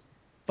looks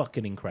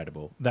fucking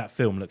incredible. That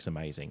film looks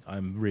amazing.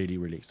 I'm really,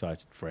 really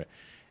excited for it.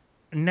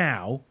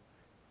 Now,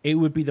 it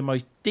would be the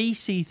most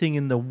DC thing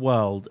in the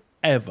world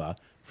ever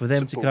for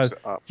them to go, balls it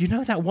up. you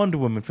know that Wonder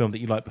Woman film that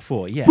you liked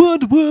before? Yeah.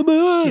 Wonder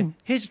Woman.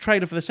 Here's a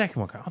trailer for the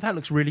second one. Go, oh, that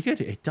looks really good.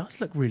 It does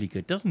look really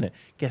good, doesn't it?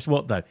 Guess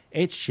what, though?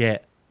 It's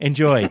shit.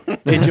 Enjoy.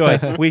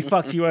 Enjoy. We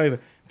fucked you over.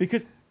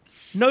 Because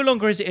no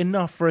longer is it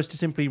enough for us to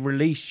simply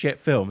release shit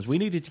films. We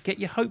needed to get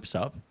your hopes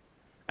up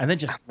and then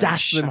just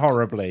dash them shut up.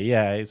 horribly.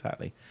 Yeah,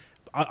 exactly.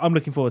 I'm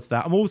looking forward to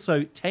that. I'm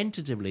also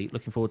tentatively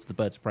looking forward to the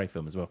Birds of Prey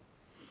film as well.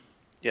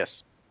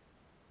 Yes.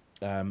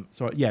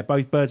 So, yeah,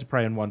 both Birds of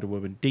Prey and Wonder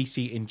Woman,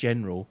 DC in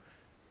general,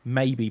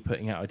 may be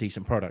putting out a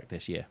decent product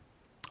this year.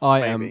 I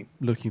Maybe. am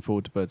looking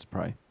forward to Birds of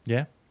Prey.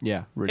 Yeah?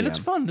 Yeah, really. It looks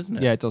am. fun, doesn't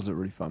it? Yeah, it does look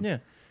really fun. Yeah,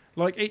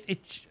 like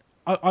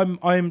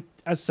I'm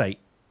as I say,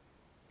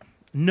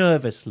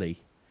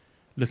 nervously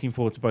looking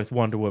forward to both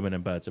Wonder Woman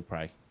and Birds of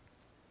Prey.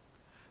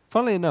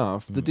 Funnily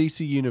enough, Hmm. the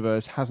DC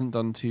universe hasn't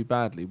done too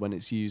badly when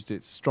it's used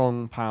its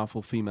strong,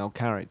 powerful female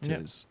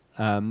characters.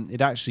 It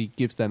actually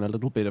gives them a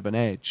little bit of an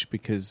edge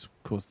because,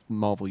 of course, the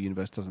Marvel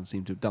universe doesn't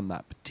seem to have done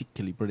that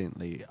particularly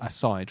brilliantly,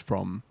 aside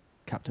from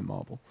Captain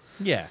Marvel.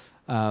 Yeah,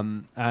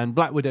 And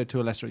Black Widow to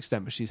a lesser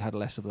extent, but she's had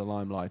less of the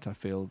limelight, I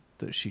feel,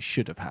 that she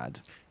should have had.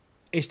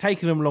 it's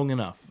taken them long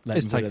enough. Let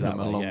It's me put it taken that them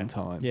a way, long yeah.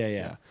 time.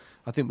 Yeah.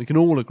 I think we can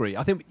all agree.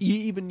 I think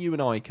even you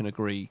and I can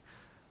agree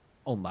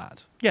on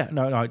that. Yeah,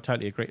 no, I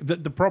totally agree.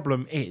 The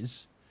problem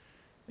is,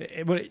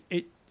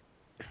 it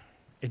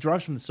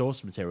drives from the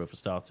source material for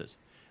starters.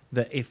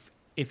 That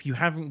if you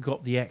haven't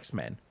got the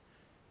X-Men,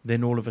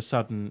 then all of a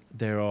sudden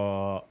there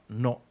are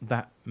not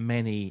that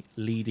many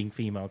leading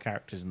female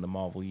characters in the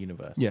Marvel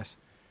universe. Yes.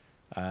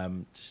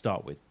 To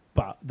start with.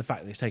 But the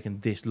fact that it's taken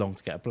this long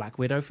to get a Black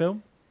Widow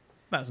film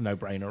That's a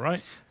no-brainer,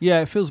 right?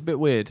 Yeah, it feels a bit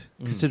weird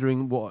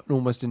considering what an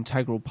almost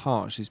integral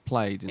part she's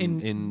played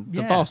in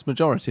the vast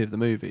majority of the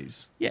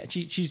movies. Yeah,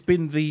 she's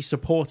been the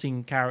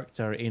supporting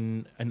character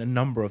in a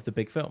number of the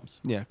big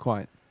films. Yeah,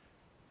 quite.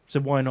 So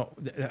why not?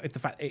 I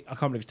can't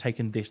believe it's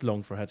taken this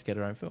long for her to get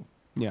her own film.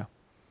 Yeah.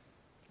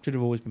 Should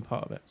have always been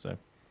part of it. So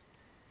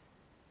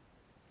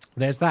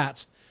there's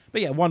that.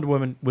 But yeah, Wonder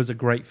Woman was a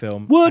great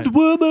film. Wonder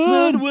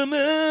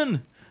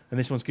Woman! And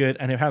this one's good.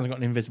 And if it hasn't got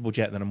an invisible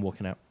jet, then I'm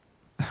walking out.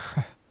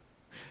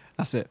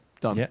 That's it.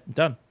 Done. Yeah,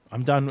 done.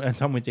 I'm done. I'm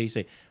done with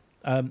DC.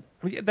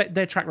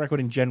 Their track record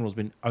in general has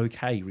been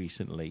okay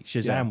recently.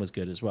 Shazam was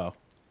good as well.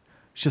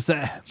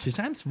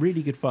 Shazam's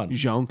really good fun.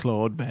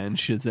 Jean-Claude Van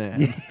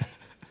Shazam.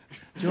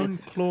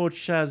 Jean-Claude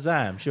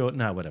Shazam. Sure.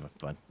 No, whatever.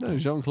 Fine. No,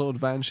 Jean-Claude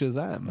Van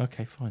Shazam.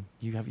 Okay, fine.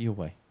 You have your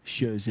way.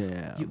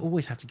 Shazam. You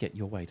always have to get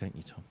your way, don't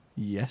you, Tom?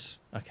 Yes.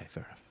 Okay,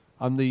 fair enough.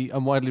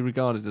 I'm widely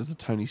regarded as the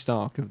Tony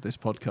Stark of this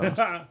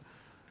podcast.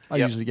 I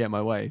usually get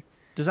my way.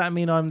 Does that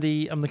mean I'm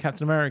the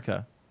Captain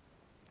America?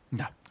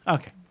 No.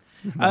 Okay.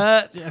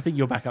 I think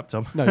you're back up,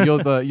 Tom. No, you're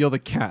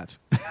the cat.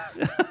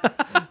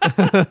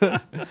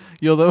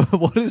 You're the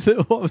what is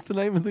it? What was the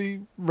name of the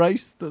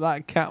race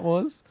that cat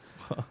was?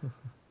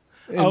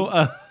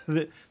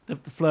 The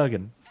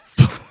Flurgan.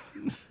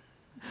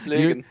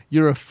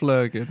 You're a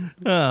Flurgan.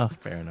 Oh,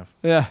 fair enough.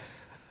 Yeah.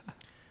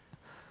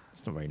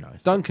 It's not very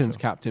nice. Duncan's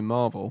Captain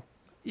Marvel.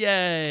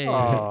 Yay!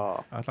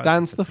 Oh.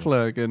 Dan's the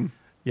Flurgan.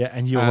 Yeah,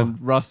 and you're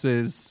and Russ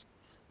is.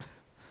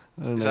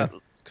 I don't Is know. that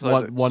because I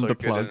look Wonder so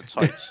Plug. good in a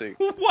tight suit?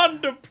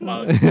 Wonder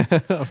Plug. The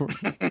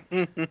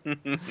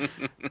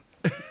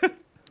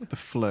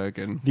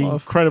Flurgan. The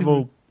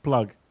incredible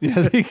plug.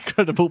 Yeah, the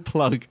incredible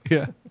plug.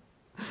 Yeah.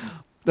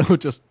 No,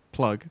 just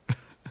plug.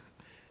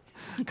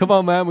 Come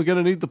on, man, we're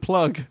going to need the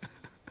plug.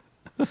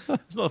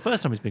 It's not the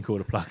first time he's been called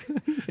a plug.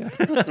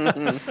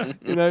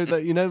 You know when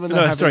they're No,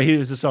 having, sorry, he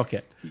was a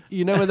socket.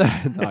 You know when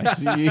they're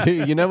nice.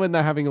 You know when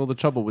they're having all the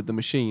trouble with the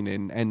machine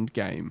in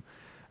Endgame,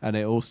 and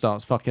it all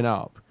starts fucking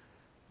up.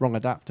 Wrong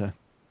adapter.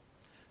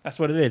 That's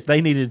what it is.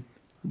 They needed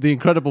The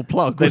incredible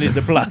plug. They need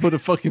the plug. Would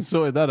have fucking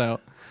sorted that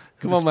out.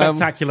 Come the on, man.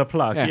 spectacular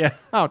plug. Yeah.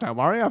 Oh, don't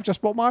worry. I've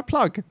just bought my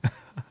plug.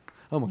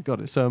 Oh my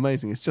god, it's so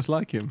amazing. It's just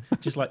like him.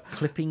 Just like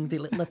clipping the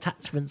little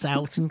attachments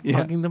out and Yeah.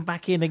 plugging them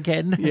back in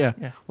again. Yeah.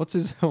 Yeah. What's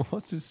his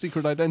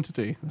secret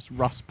identity? That's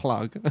Russ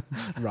Plug.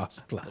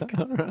 Russ plug.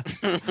 That's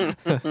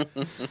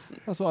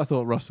what I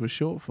thought Russ was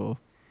short for.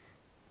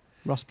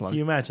 Russ Plug. Can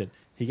you imagine?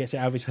 He gets it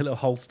out of his little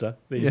holster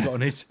that he's got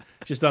on his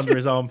just under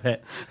his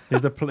armpit.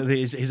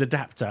 His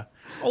adapter.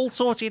 All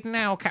sorted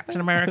now,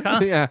 Captain America.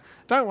 Yeah.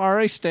 Don't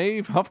worry,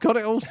 Steve. I've got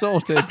it all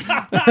sorted.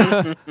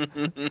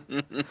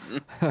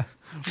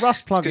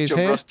 Russ Plug It's is good job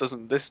here. Russ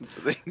doesn't listen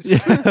to these.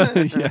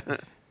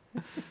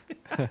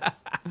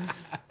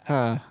 Yeah.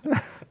 I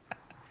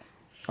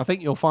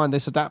think you'll find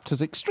this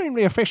adapter's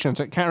extremely efficient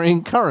at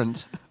carrying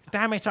current.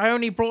 Damn it, I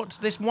only brought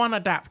this one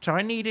adapter.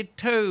 I needed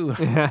two.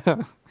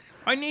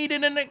 I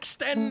needed an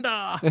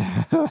extender.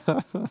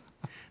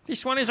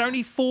 This one is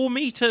only 4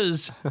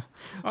 meters.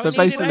 So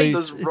basically-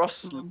 Does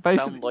Russ Basically-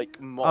 sound like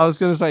Moss? I was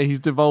going to say he's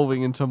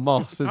devolving into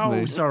Moss, isn't Oh,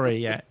 he? sorry,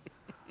 yeah.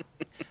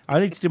 I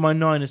need to do my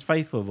Niners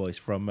Faithful voice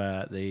from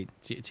the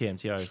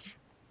TMTO.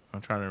 I'm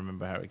trying to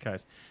remember how it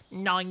goes.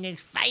 Niners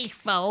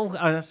Faithful.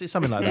 Oh, it's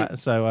something like that.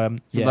 So,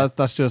 yeah.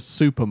 That's just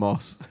super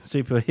Moss.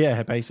 Super,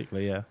 yeah,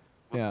 basically, yeah.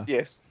 Yeah.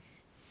 Yes.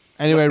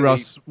 Anyway, Luckily-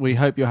 Russ, we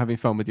hope you're having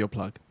fun with your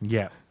plug.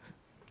 Yeah.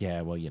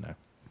 Yeah, well, you know.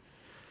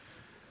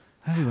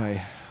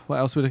 Anyway, what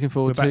else are we looking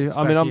forward We're back to?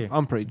 I mean, to you.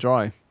 I'm pretty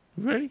dry.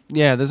 Really?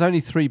 Yeah, there's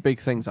only 3 big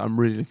things I'm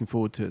really looking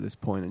forward to at this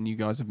point, and you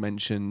guys have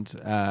mentioned.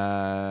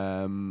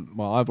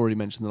 Well, I've already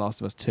mentioned The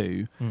Last of Us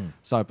 2,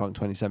 Cyberpunk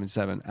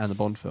 2077, and the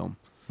Bond film.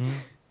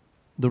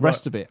 The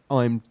rest of it,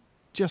 I'm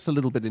just a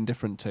little bit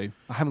indifferent to.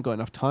 I haven't got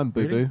enough time,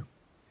 boo Really? boo.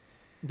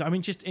 I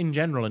mean, just in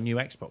general, a new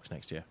Xbox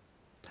next year.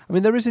 I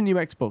mean, there is a new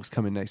Xbox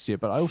coming next year,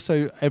 but I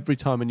also, every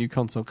time a new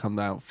console comes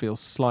out, feel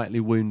slightly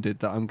wounded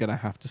that I'm going to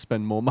have to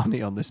spend more money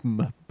on this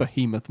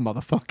behemoth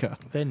motherfucker.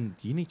 Then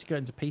you need to go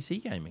into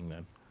PC gaming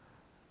then.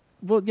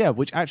 Well, yeah,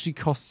 which actually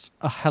costs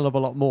a hell of a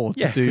lot more to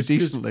Yeah, do 'cause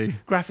decently.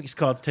 Graphics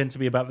cards tend to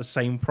be about the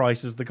same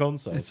price as the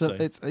console.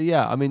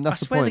 Yeah, I mean, I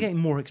that's the swear point. they're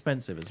getting more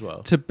expensive as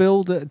well. To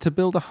build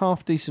a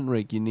half decent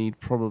rig, you need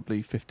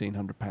probably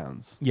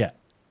 £1,500. Yeah.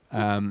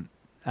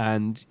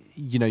 And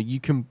you know you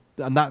can,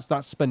 and that's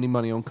spending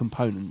money on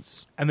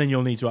components. And then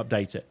you'll need to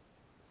update it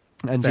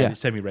And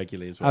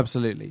semi-regularly as well.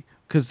 absolutely.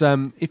 Because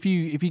if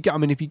you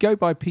go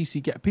by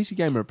PC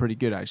Gamer are pretty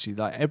good actually.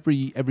 Like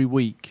every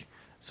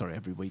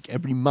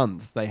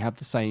month they have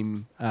the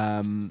same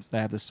thing. They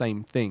have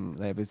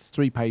this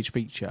 3-page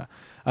feature,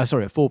 a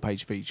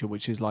 4-page feature,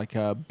 which is like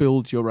a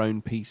build your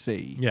own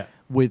PC. Yeah.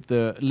 With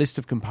the list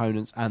of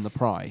components and the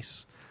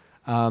price.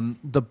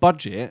 The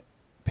budget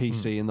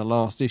PC in the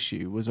last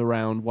issue was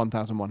around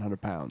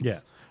 £1,100. Yeah.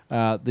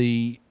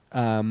 The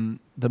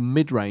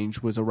mid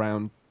range was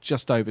around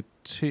just over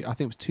I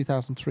think it was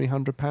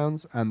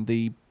 £2,300, and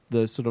the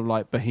sort of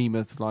like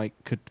behemoth like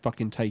could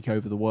fucking take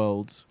over the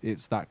world.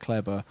 It's that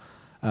clever.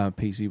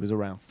 PC was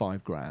around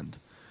 £5,000.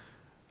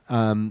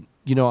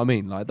 You know what I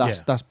mean? Like Yeah.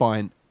 that's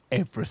buying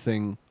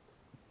everything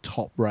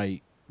top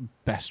rate,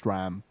 best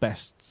RAM,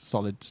 best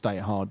solid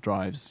state hard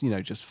drives, you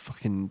know, just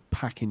fucking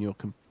packing your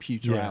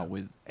computer Yeah. out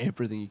with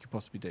everything you could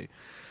possibly do.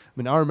 I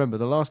mean, I remember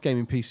the last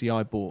gaming PC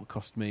I bought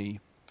cost me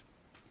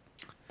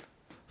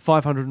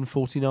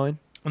 $549,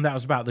 And that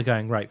was about the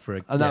going rate for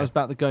a. and that was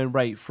about the going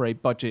rate for a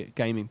budget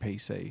gaming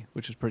PC,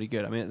 which was pretty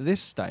good. I mean, at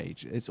this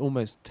stage, it's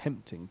almost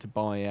tempting to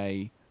buy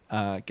a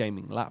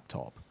gaming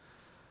laptop,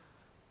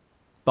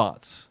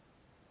 but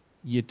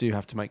you do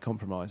have to make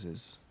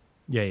compromises.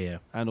 Yeah.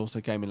 And also,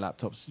 gaming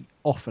laptops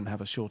often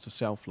have a shorter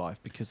shelf life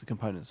because the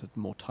components are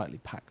more tightly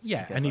packed.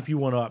 Yeah, together. and if you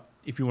want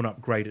to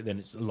upgrade it, then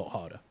it's a lot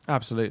harder.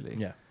 Absolutely.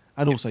 Yeah.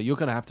 And also, you're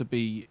going to have to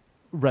be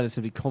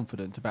relatively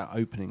confident about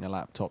opening a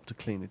laptop to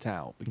clean it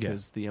out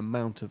because the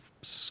amount of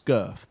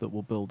scurf that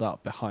will build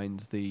up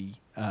behind the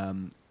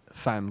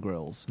fan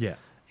grills Yeah.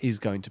 is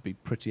going to be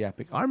pretty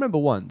epic. I remember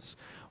once,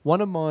 one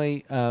of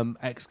my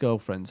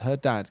ex-girlfriends, her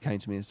dad came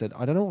to me and said,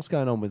 I don't know what's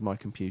going on with my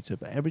computer,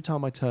 but every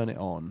time I turn it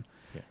on,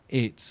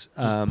 it's...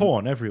 Just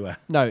porn everywhere.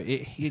 No,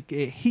 it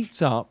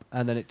heats up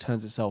and then it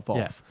turns itself off.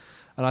 Yeah.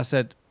 And I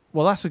said,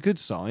 well, that's a good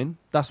sign.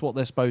 That's what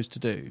they're supposed to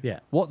do. Yeah.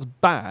 What's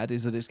bad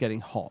is that it's getting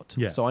hot.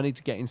 Yeah. So I need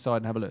to get inside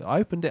and have a look. I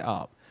opened it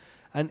up,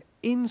 and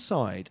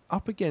inside,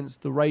 up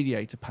against the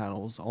radiator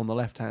panels on the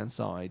left-hand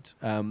side,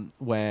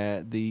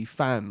 where the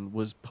fan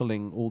was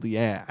pulling all the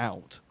air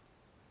out,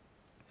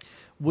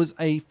 was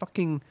a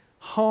fucking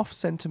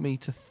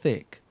half-centimetre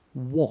thick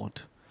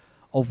wad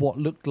of what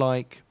looked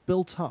like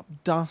built-up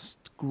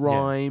dust,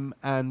 grime,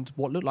 and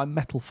what looked like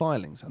metal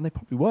filings. And they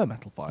probably were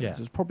metal filings. Yeah. It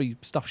was probably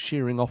stuff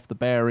shearing off the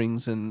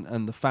bearings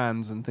and the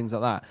fans and things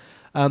like that.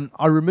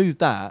 I removed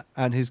that,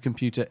 and his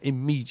computer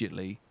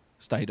immediately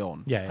stayed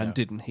on and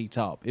didn't heat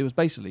up. It was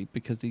basically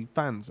because the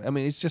fans... I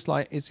mean, it's just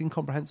like... It's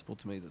incomprehensible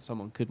to me that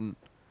someone couldn't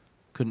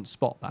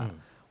spot that.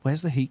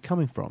 Where's the heat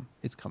coming from?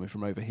 It's coming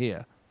from over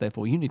here.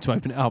 Therefore, you need to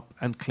open it up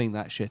and clean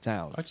that shit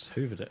out. I just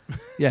hoovered it.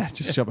 Yeah,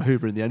 just shove a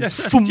Hoover in the end.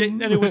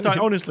 And it was like,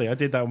 honestly, I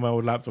did that on my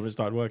old laptop and it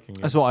started working.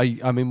 That's what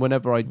I mean,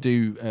 whenever I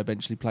do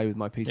eventually play with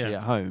my PC Yeah.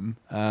 at home,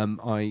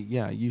 I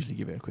usually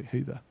give it a quick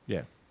Hoover.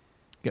 Yeah.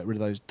 Get rid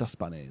of those dust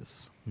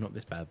bunnies. Not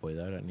this bad boy,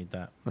 though. I don't need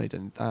that. No, you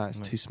don't need that. It's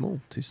No. too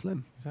small, too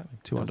slim. Exactly.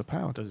 Too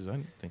underpowered. Does his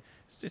own thing.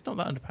 It's not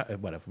that underpowered.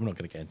 Whatever. We're not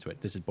going to get into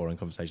it. This is boring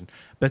conversation.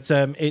 But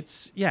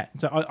it's yeah.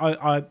 So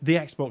I the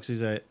Xbox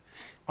is a.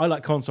 I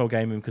like console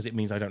gaming because it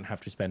means I don't have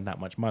to spend that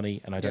much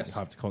money and I don't Yes.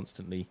 have to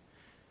constantly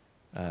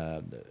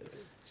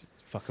just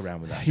fuck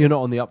around with that. You're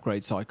not on the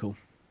upgrade cycle.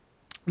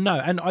 No,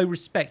 and I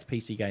respect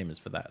PC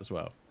gamers for that as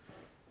well.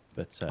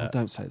 But Oh,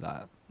 don't say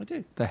that. I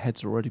do. Their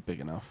heads are already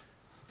big enough.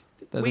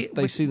 They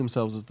We- see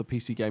themselves as the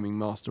PC gaming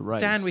master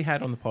race. Dan, we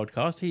had on the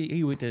podcast. He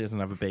doesn't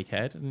have a big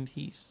head, and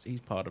he's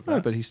part of that. No,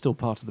 but he's still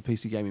part of the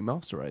PC gaming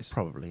master race.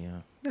 Probably,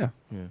 yeah. Yeah.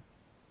 Yeah.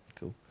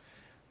 Cool.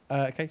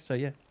 Okay, so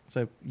yeah.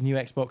 So new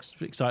Xbox,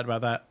 excited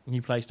about that.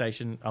 New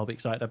PlayStation, I'll be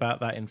excited about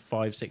that in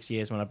 5-6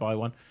 years when I buy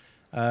one.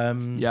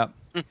 Yeah.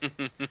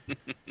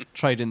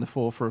 Trade in the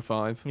 4 for a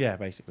 5. Yeah,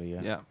 basically,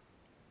 yeah.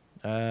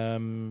 Yeah.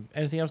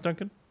 Anything else,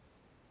 Duncan?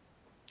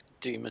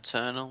 Doom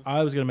Eternal.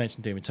 I was going to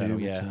mention Doom Eternal.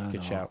 Doom Yeah, Eternal.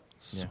 good shout.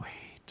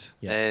 Sweet.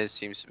 Yeah. There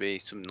seems to be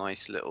some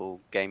nice little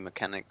game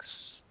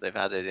mechanics they've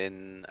added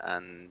in,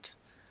 and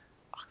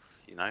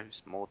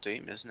it's more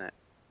Doom, isn't it?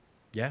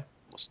 Yeah.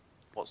 What's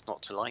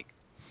not to like?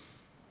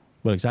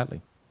 Well,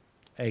 exactly.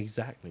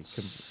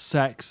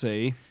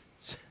 Sexy.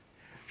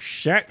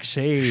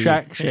 Sexy.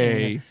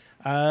 Sexy.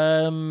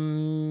 I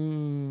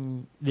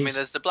mean,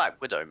 there's the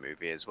Black Widow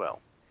movie as well.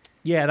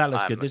 Yeah, that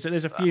looks I'm good. There's a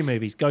looking for few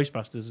movies.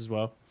 Ghostbusters as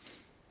well.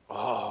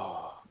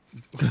 Oh,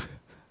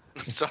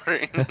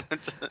 sorry.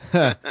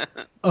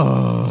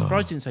 Oh.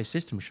 Surprised you didn't say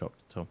System Shock,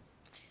 Tom.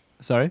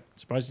 Sorry?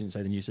 Surprised you didn't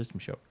say the new System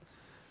Shock.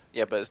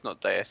 Yeah, but it's not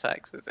Deus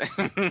Ex, is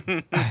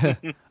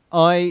it?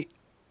 I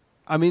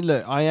mean,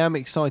 look, I am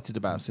excited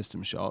about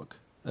System Shock,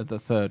 the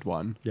third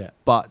one. Yeah.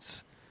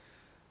 But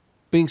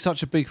being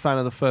such a big fan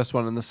of the first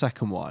one and the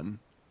second one,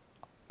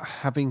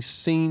 having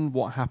seen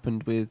what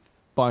happened with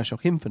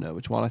Bioshock Infinite,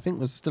 which while I think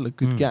was still a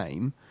good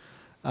game,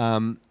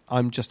 I'm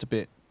a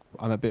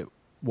bit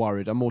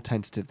worried. I'm more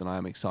tentative than I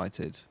am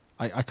excited.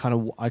 I kind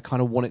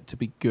of want it to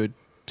be good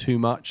too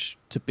much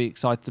to be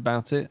excited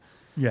about it.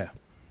 Yeah.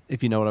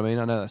 If you know what I mean.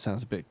 I know that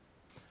sounds a bit...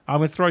 I'm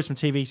going to throw some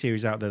TV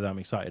series out there that I'm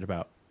excited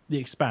about. The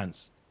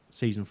Expanse,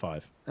 Season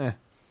 5. Eh.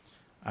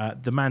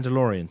 The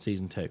Mandalorian,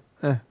 Season 2.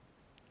 Eh.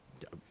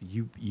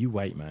 You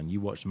wait, man.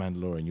 You watch The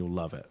Mandalorian, you'll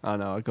love it. I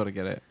know, I got to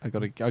get it. I got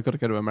to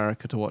go to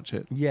America to watch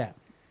it. Yeah.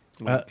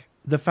 Wink.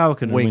 The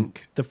Falcon.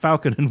 Wink. The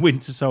Falcon and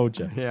Winter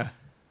Soldier. Yeah.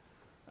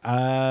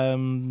 Oh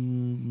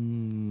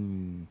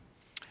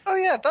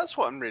yeah, that's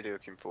what I'm really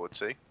looking forward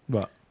to.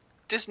 What?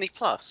 Disney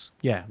Plus.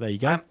 Yeah, there you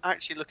go. I'm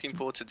actually looking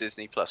forward to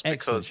Disney Plus Excellent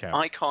because shout.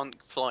 I can't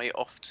fly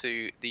off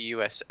to the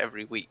US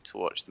every week to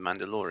watch The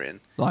Mandalorian.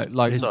 Like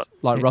It's-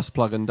 Russ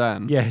Plug and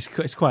Dan. Yeah,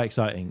 it's quite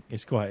exciting.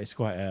 It's quite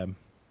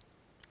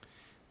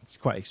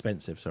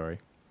expensive. Sorry.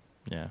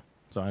 Yeah,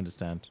 so I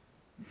understand.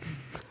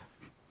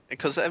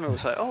 Because Emma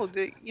was like, "Oh,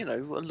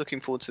 we're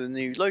looking forward to the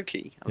new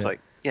Loki." I was Yeah.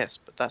 like, "Yes,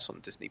 but that's on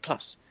Disney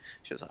Plus."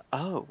 She was like,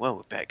 "Oh, well,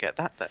 we better get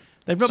that then."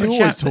 They've not You been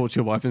always shouting. talk to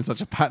your wife in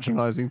such a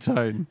patronising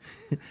tone.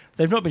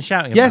 They've not been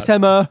shouting. Yes, about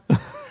Emma. it.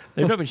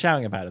 They've not been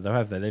shouting about it though,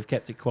 have they? They've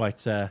kept it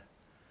quite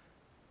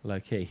low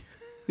key.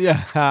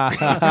 Yeah.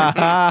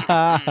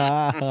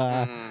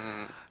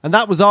 And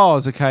that was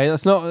ours, okay?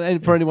 That's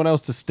not for anyone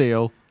else to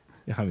steal.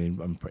 I mean,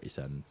 I'm pretty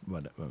certain.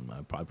 Well,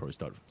 I probably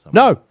started from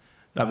somewhere. No,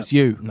 that was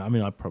you. No, I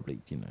mean, I probably,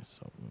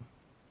 So.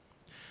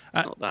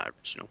 It's not that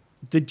original.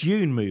 The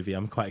Dune movie,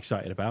 I'm quite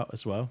excited about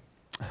as well.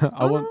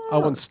 I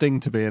want Sting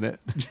to be in it.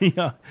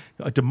 Yeah,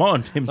 I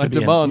demand him to I be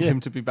in it. demand Yeah. him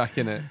to be back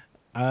in it.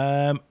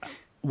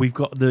 We've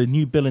got the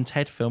new Bill and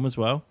Ted film as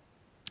well.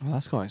 Oh,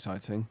 that's quite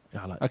exciting.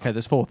 I like Okay,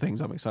 there's 4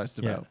 things I'm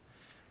excited Yeah.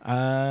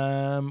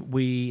 about.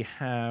 We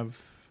have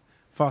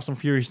Fast and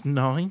Furious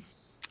 9.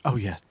 Oh,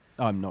 yeah.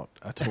 I'm not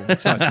at all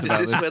excited Is about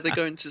this this. where they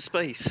go into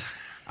space?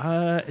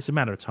 It's a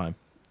matter of time.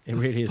 It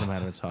really is a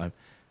matter of time.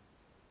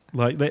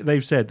 Like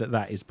they've said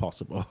that is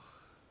possible.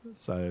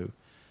 So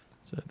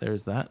there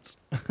is that.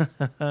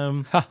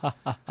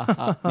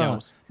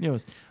 Yes.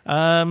 News.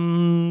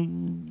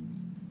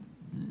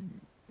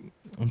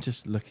 I'm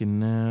just looking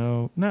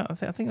now. No, I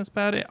think that's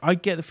about it. I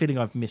get the feeling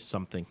I've missed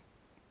something,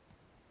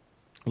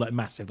 like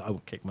massive, that I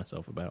will kick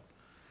myself about.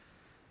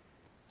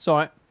 It's all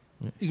right.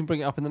 Yeah. You can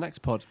bring it up in the next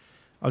pod.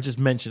 I'll just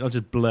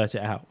blurt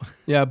it out.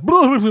 Yeah.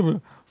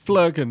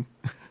 Flurgan.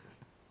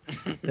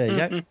 There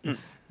you go.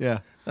 Yeah.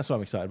 That's what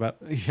I'm excited about.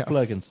 Yeah.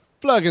 Flurgans.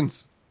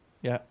 Flurgans.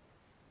 Yeah.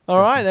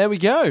 All right, there we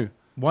go.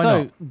 Why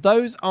so not?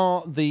 those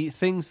are the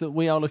things that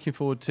we are looking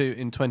forward to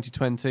in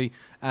 2020,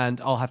 and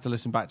I'll have to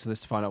listen back to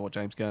this to find out what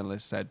James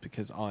Gurnlist said,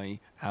 because I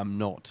am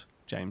not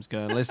James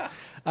Gurnlist.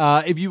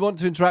 If you want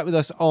to interact with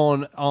us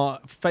on our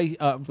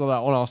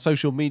on our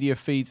social media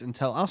feeds and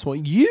tell us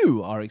what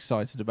you are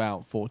excited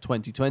about for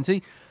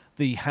 2020,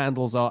 the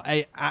handles are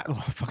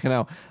fucking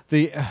hell.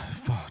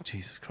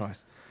 Jesus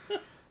Christ.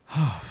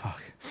 Oh,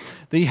 fuck.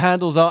 The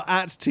handles are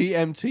at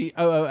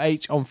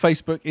TMTOOH on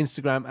Facebook,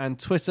 Instagram, and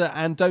Twitter.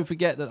 And don't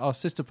forget that our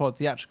sister pod,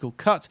 Theatrical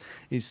Cut,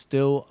 is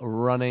still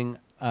running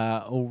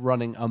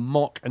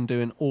amok and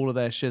doing all of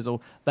their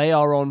shizzle. They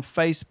are on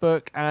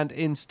Facebook and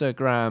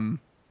Instagram.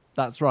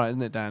 That's right,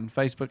 isn't it, Dan?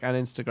 Facebook and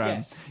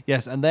Instagram.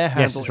 Yes, and their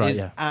handle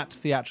is at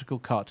Theatrical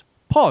Cut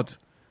Pod.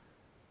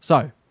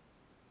 So,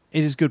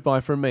 it is goodbye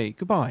from me.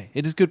 Goodbye.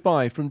 It is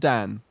goodbye from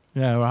Dan.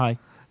 Yeah, right.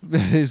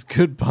 It is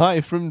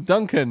goodbye from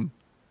Duncan.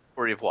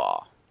 Au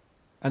revoir.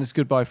 And it's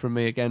goodbye from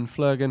me again,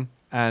 Flurgan,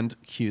 and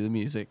cue the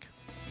music.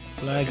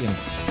 Flurgan.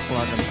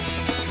 Flurgan.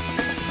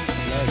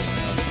 Flurgan.